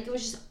Hannah Ann? Like, it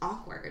was just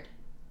awkward.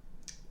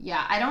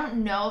 Yeah, I don't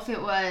know if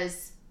it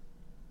was...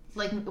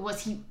 Like,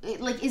 was he,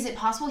 like, is it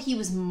possible he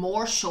was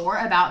more sure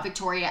about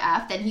Victoria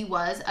F than he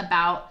was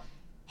about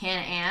Hannah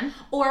Ann?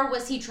 Or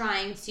was he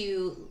trying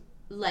to,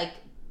 like,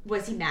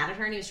 was he mad at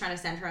her and he was trying to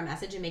send her a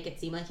message and make it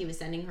seem like he was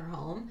sending her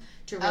home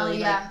to really,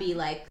 like, be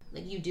like,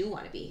 you do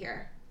want to be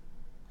here?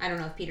 I don't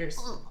know if Peter's...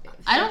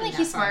 I don't think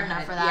he's smart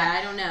enough for that. Yeah,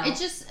 I don't know. It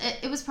just,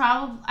 it was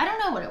probably, I don't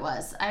know what it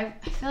was. I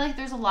feel like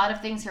there's a lot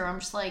of things here where I'm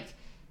just like,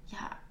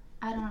 yeah,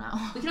 I don't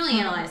know. We can only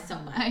analyze so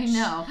much. I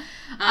know.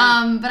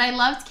 But I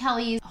loved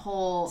Kelly's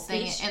whole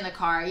thing in the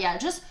car. Yeah,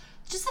 just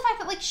the fact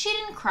that, like, she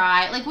didn't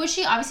cry. Like, was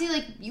she obviously,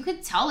 like, you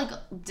could tell, like,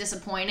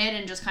 disappointed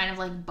and just kind of,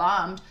 like,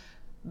 bummed.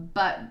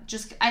 But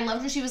just, I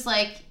loved when she was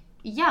like,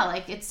 yeah,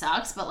 like, it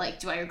sucks, but, like,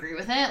 do I agree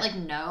with it? Like,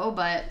 no,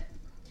 but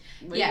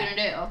what are you going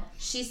to do?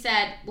 She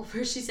said, well,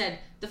 first she said,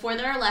 the four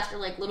that are left are,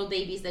 like, little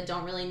babies that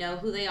don't really know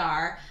who they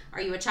are.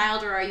 Are you a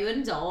child or are you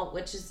an adult?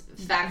 Which is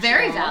factual.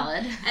 Very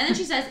valid. And then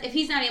she says, if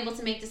he's not able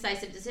to make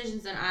decisive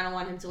decisions, then I don't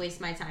want him to waste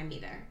my time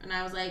either. And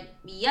I was like,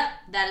 yep,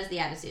 that is the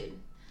attitude.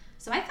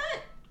 So I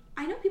thought,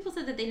 I know people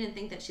said that they didn't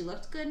think that she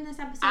looked good in this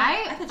episode.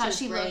 I thought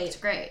she looked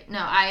great. No,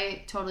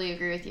 I totally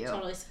agree with you.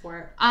 Totally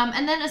support.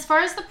 And then as far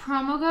as the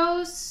promo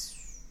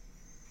goes,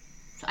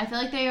 I feel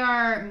like they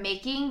are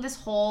making this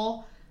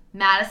whole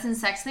Madison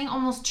sex thing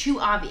almost too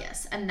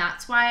obvious, and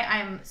that's why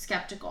I'm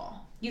skeptical.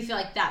 You feel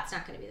like that's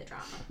not going to be the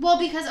drama? Well,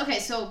 because, okay,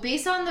 so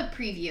based on the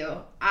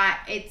preview,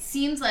 it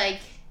seems like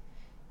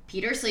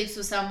Peter sleeps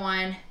with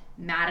someone,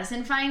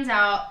 Madison finds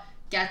out,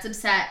 gets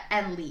upset,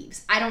 and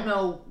leaves. I don't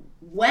know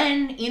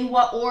when, in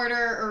what order,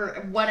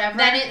 or whatever.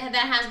 That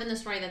has been the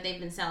story that they've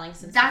been selling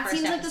since the first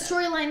episode. That seems like the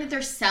storyline that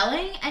they're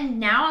selling, and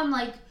now I'm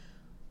like,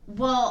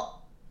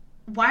 well,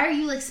 why are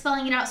you, like,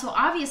 spelling it out so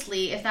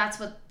obviously if that's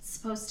what's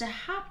supposed to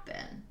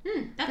happen?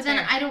 But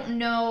then I don't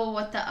know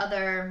what the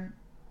other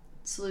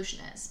solution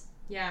is.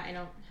 Yeah, I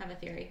don't have a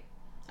theory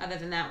other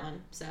than that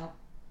one, so.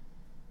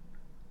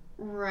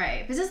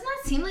 Right. But doesn't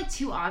that seem like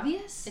too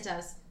obvious? It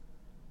does.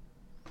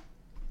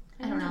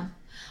 I don't know.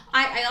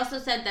 I also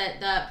said that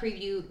the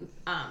preview,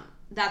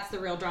 that's the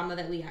real drama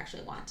that we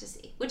actually want to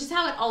see. Which is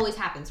how it always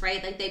happens,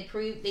 right? Like,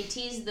 they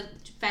tease the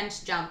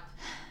fence jump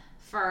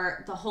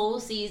for the whole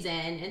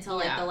season until,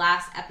 like, the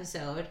last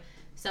episode.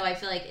 So I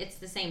feel like it's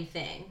the same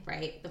thing,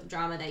 right? The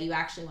drama that you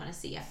actually want to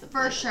see at the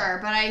For sure.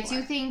 But I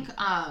do think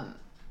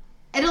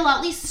it'll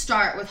at least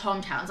start with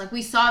hometowns. Like,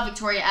 we saw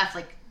Victoria F,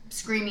 like,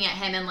 screaming at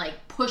him and, like,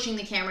 pushing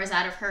the cameras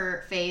out of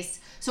her face.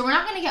 So we're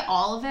not going to get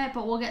all of it,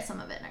 but we'll get some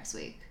of it next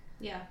week.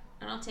 Yeah.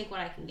 And I'll take what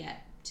I can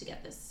get to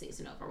get this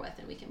season over with,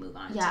 and we can move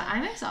on to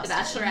I'm exhausted. The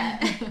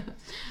Bachelorette.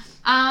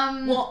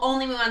 We'll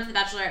only move on to The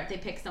Bachelorette if they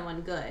pick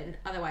someone good.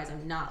 Otherwise,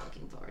 I'm not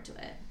looking forward to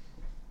it.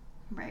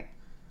 Right.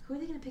 Who are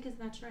they going to pick as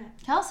The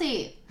Bachelorette?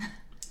 Kelsey.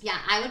 Yeah,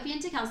 I would be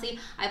into Kelsey.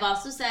 I've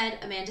also said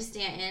Amanda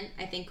Stanton,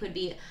 I think, could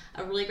be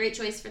a really great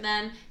choice for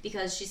them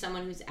because she's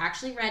someone who's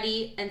actually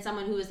ready and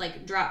someone who is,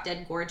 like, drop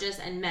dead gorgeous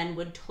and men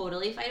would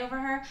totally fight over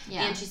her.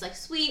 Yeah. And she's, like,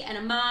 sweet and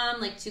a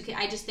mom, like, 2 kids.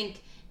 I just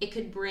think it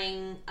could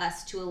bring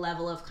us to a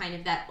level of kind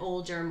of that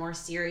older, more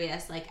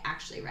serious, like,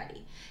 actually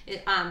ready.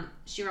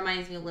 She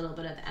reminds me a little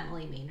bit of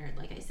Emily Maynard,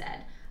 like I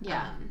said.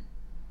 Yeah.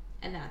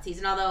 And that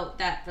season, although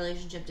that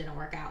relationship didn't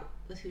work out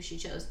with who she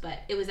chose, but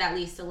it was at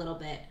least a little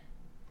bit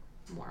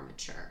more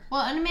mature.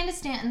 Well, and Amanda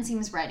Stanton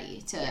seems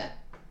ready to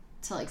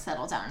like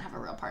settle down and have a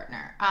real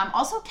partner.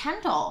 Also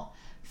Kendall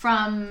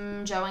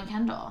from Joe and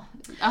Kendall.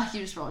 Oh,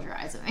 you just rolled your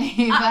eyes at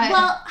me. But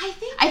well,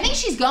 I think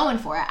she's going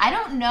for it. I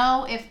don't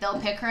know if they'll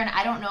pick her, and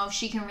I don't know if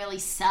she can really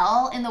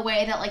sell in the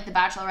way that like the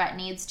Bachelorette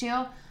needs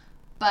to.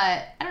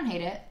 But I don't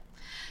hate it.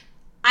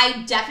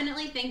 I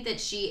definitely think that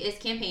she is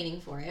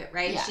campaigning for it,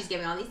 right? Yeah. She's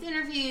giving all these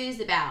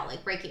interviews about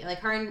like breaking, like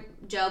her and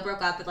Joe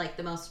broke up at like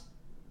the most,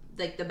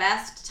 like the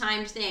best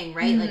timed thing,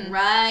 right? Like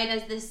right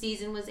as this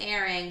season was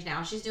airing,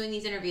 now she's doing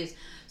these interviews.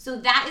 So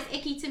that is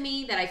icky to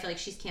me, that I feel like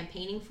she's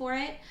campaigning for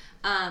it.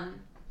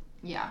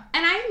 Yeah.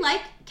 And I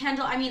like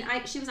Kendall. I mean,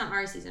 she was on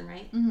Ari's season,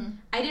 right? Mm-hmm.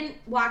 I didn't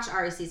watch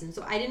Ari's season,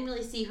 so I didn't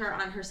really see her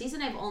on her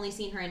season. I've only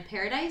seen her in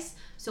Paradise,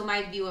 so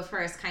my view of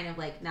her is kind of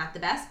like not the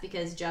best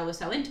because Joe was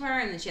so into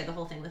her, and then she had the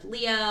whole thing with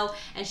Leo,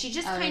 and she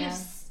just kind of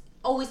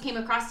always came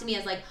across to me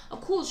as like a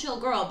cool, chill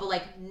girl, but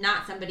like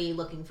not somebody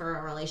looking for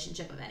a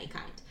relationship of any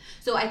kind.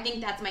 So I think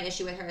that's my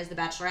issue with her as the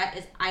Bachelorette,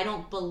 is I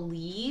don't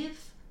believe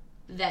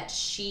that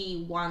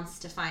she wants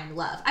to find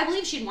love. I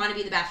believe she'd want to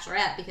be the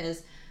Bachelorette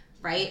because,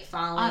 right,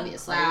 following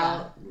obviously,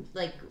 crowd,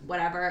 like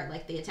whatever,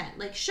 like the attention,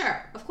 like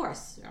sure, of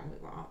course,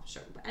 well,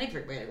 sure, but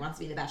everybody wants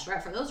to be the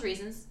Bachelorette for those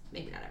reasons.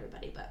 Maybe not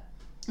everybody, but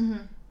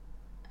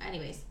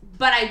anyways.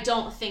 But I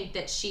don't think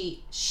that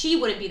she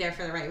wouldn't be there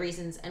for the right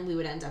reasons, and we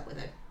would end up with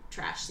a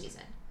trash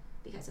season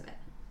because of it.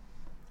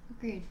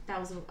 Agreed. That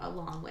was a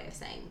long way of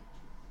saying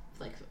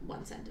like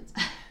one sentence.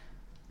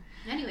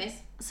 Anyways,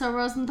 So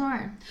Rose and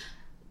Thorn.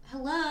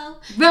 hello.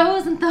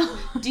 Rose and Thorn.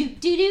 Do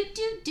do do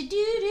do do do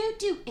do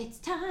do. It's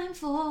time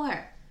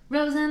for.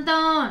 Rose and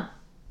Thorn.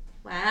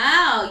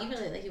 Wow,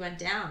 you went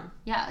down.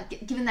 Yeah,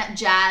 given that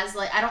jazz,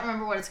 like I don't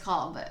remember what it's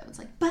called, but it's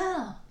like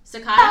bow,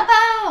 Staccato. bow,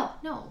 bow.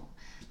 No,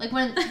 like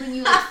when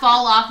you like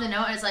fall off the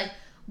note, and it's like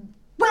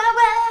wow,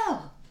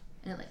 wow,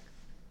 and it like,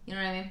 you know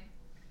what I mean?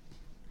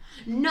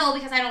 No,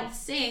 because I don't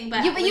sing,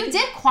 but But you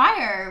did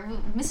choir.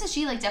 Mrs.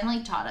 G like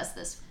definitely taught us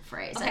this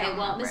phrase. I Okay, don't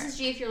well, remember Mrs.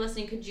 G, if you're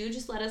listening, could you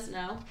just let us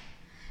know?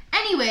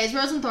 Anyways,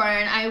 Rose and Thorn.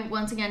 I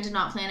once again did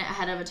not plan it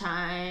ahead of a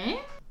time.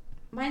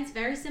 Mine's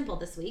very simple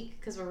this week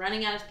because we're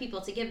running out of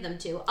people to give them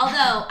to.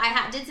 Although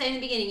I did say in the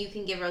beginning you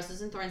can give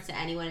roses and thorns to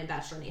anyone in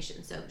Bachelor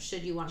Nation. So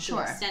should you want to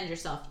extend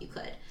yourself, you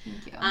could.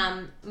 Thank you.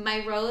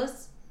 My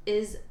rose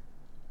is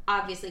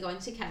obviously going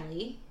to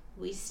Kelly.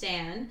 We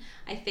stan.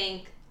 I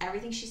think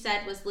everything she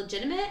said was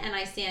legitimate, and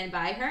I stand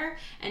by her.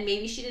 And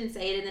maybe she didn't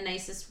say it in the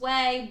nicest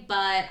way,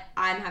 but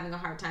I'm having a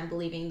hard time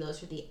believing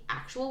those were the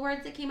actual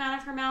words that came out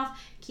of her mouth.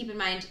 Keep in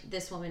mind,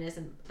 this woman is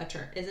an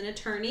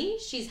attorney.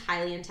 She's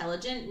highly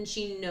intelligent, and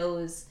she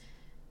knows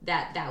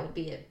that that would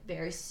be a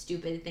very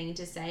stupid thing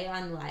to say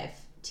on live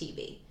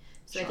TV.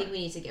 So I think we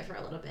need to give her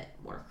a little bit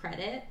more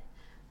credit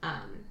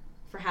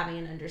for having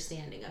an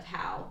understanding of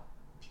how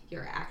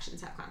your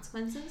actions have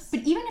consequences. But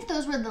even if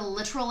those were the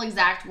literal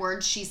exact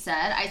words she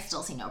said, I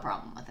still see no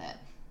problem with it.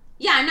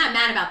 Yeah, I'm not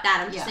mad about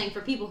that. I'm just saying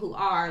for people who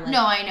are like,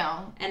 no, I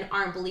know, and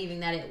aren't believing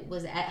that it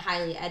was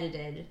highly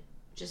edited,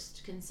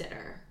 just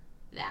consider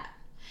that.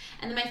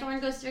 And then my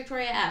thorn goes to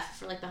Victoria F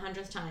for like the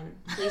 100th time.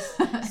 Please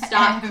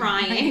stop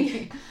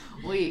crying.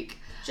 Weak.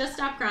 Just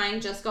stop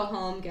crying. Just go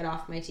home. Get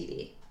off my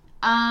TV.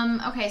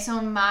 Okay, so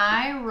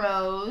my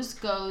rose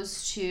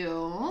goes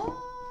to.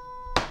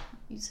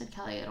 You said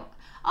Kelly.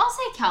 I'll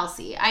say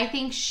Kelsey. I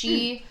think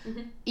she,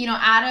 you know,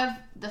 out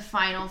of the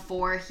final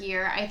four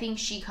here, I think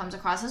she comes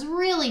across as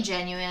really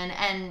genuine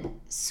and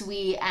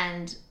sweet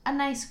and a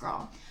nice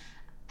girl.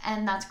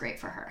 And that's great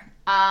for her.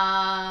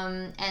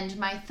 And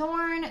my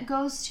thorn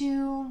goes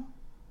to,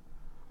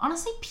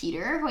 honestly,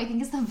 Peter, who I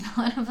think is the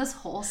villain of this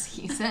whole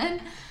season.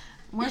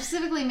 More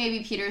specifically,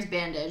 maybe Peter's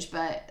bandage,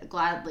 but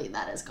gladly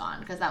that is gone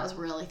because that was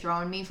really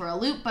throwing me for a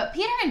loop. But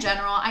Peter in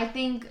general, I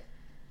think,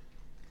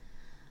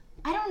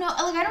 I don't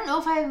know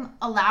if I'm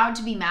allowed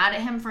to be mad at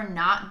him for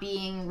not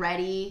being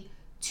ready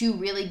to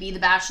really be the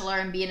Bachelor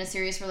and be in a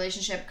serious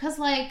relationship. Because,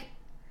 like,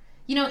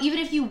 you know, even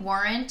if you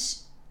weren't,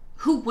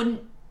 who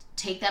wouldn't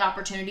take that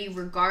opportunity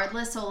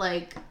regardless? So,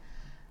 like,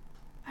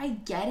 I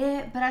get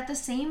it. But at the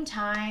same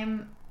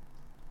time,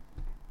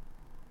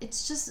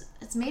 it's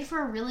made for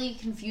a really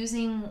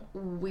confusing,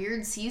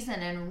 weird season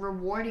and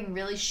rewarding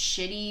really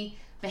shitty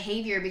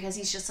behavior because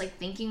he's just, like,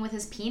 thinking with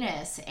his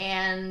penis.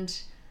 And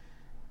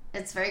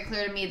it's very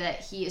clear to me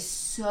that he is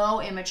so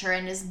immature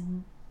and is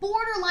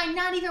borderline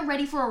not even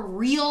ready for a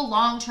real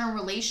long-term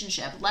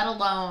relationship, let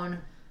alone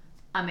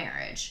a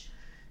marriage.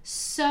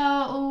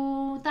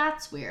 So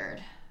that's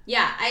weird.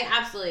 Yeah, I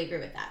absolutely agree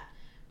with that.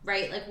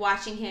 Right? Like,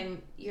 watching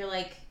him, you're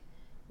like,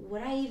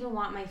 would I even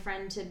want my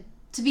friend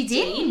to be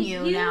dating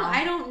you now?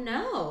 I don't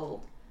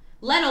know.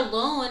 Let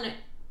alone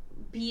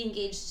be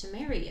engaged to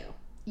marry you.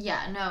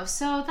 Yeah, no.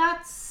 So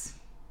that's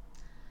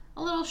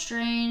a little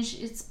strange.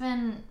 It's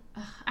been...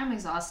 I'm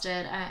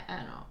exhausted.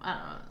 I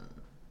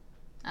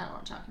don't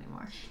want to talk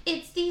anymore.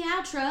 It's the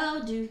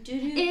outro.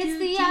 It's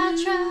the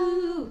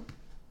outro.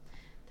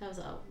 That was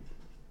a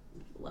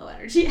low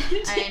energy.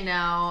 I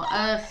know.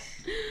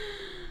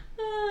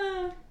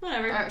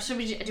 Whatever. All right, should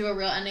we do a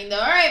real ending though?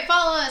 All right,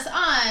 follow us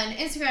on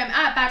Instagram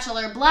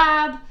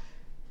 @BachelorBlab.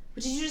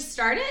 But did you just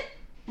start it?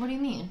 What do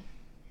you mean?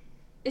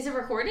 Is it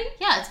recording?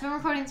 Yeah, it's been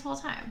recording this whole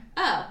time.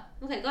 Oh,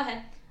 okay, go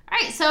ahead. All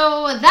right,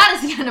 so that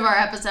is the end of our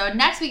episode.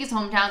 Next week is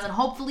Hometowns, and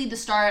hopefully the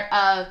start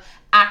of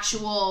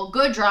actual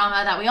good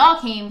drama that we all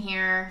came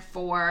here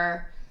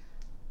for.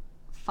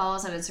 Follow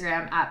us on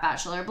Instagram at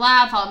Bachelor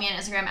Blab. Follow me on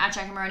Instagram at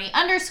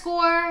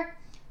 _.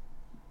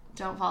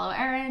 Don't follow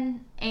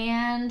Erin,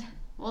 and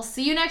we'll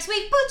see you next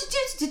week.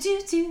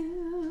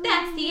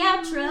 That's the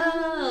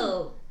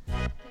outro.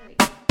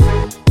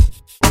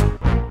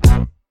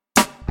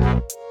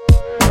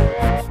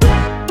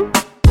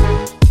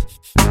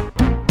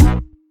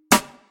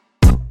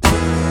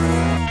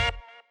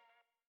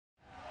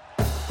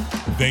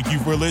 Thank you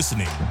for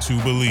listening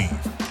to Believe.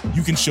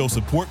 You can show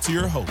support to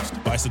your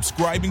host by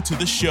subscribing to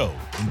the show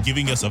and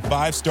giving us a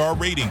 5-star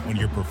rating on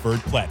your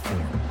preferred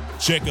platform.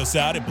 Check us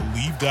out at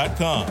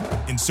Believe.com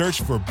and search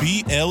for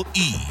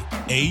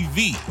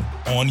BLEAV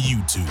on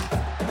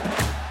YouTube.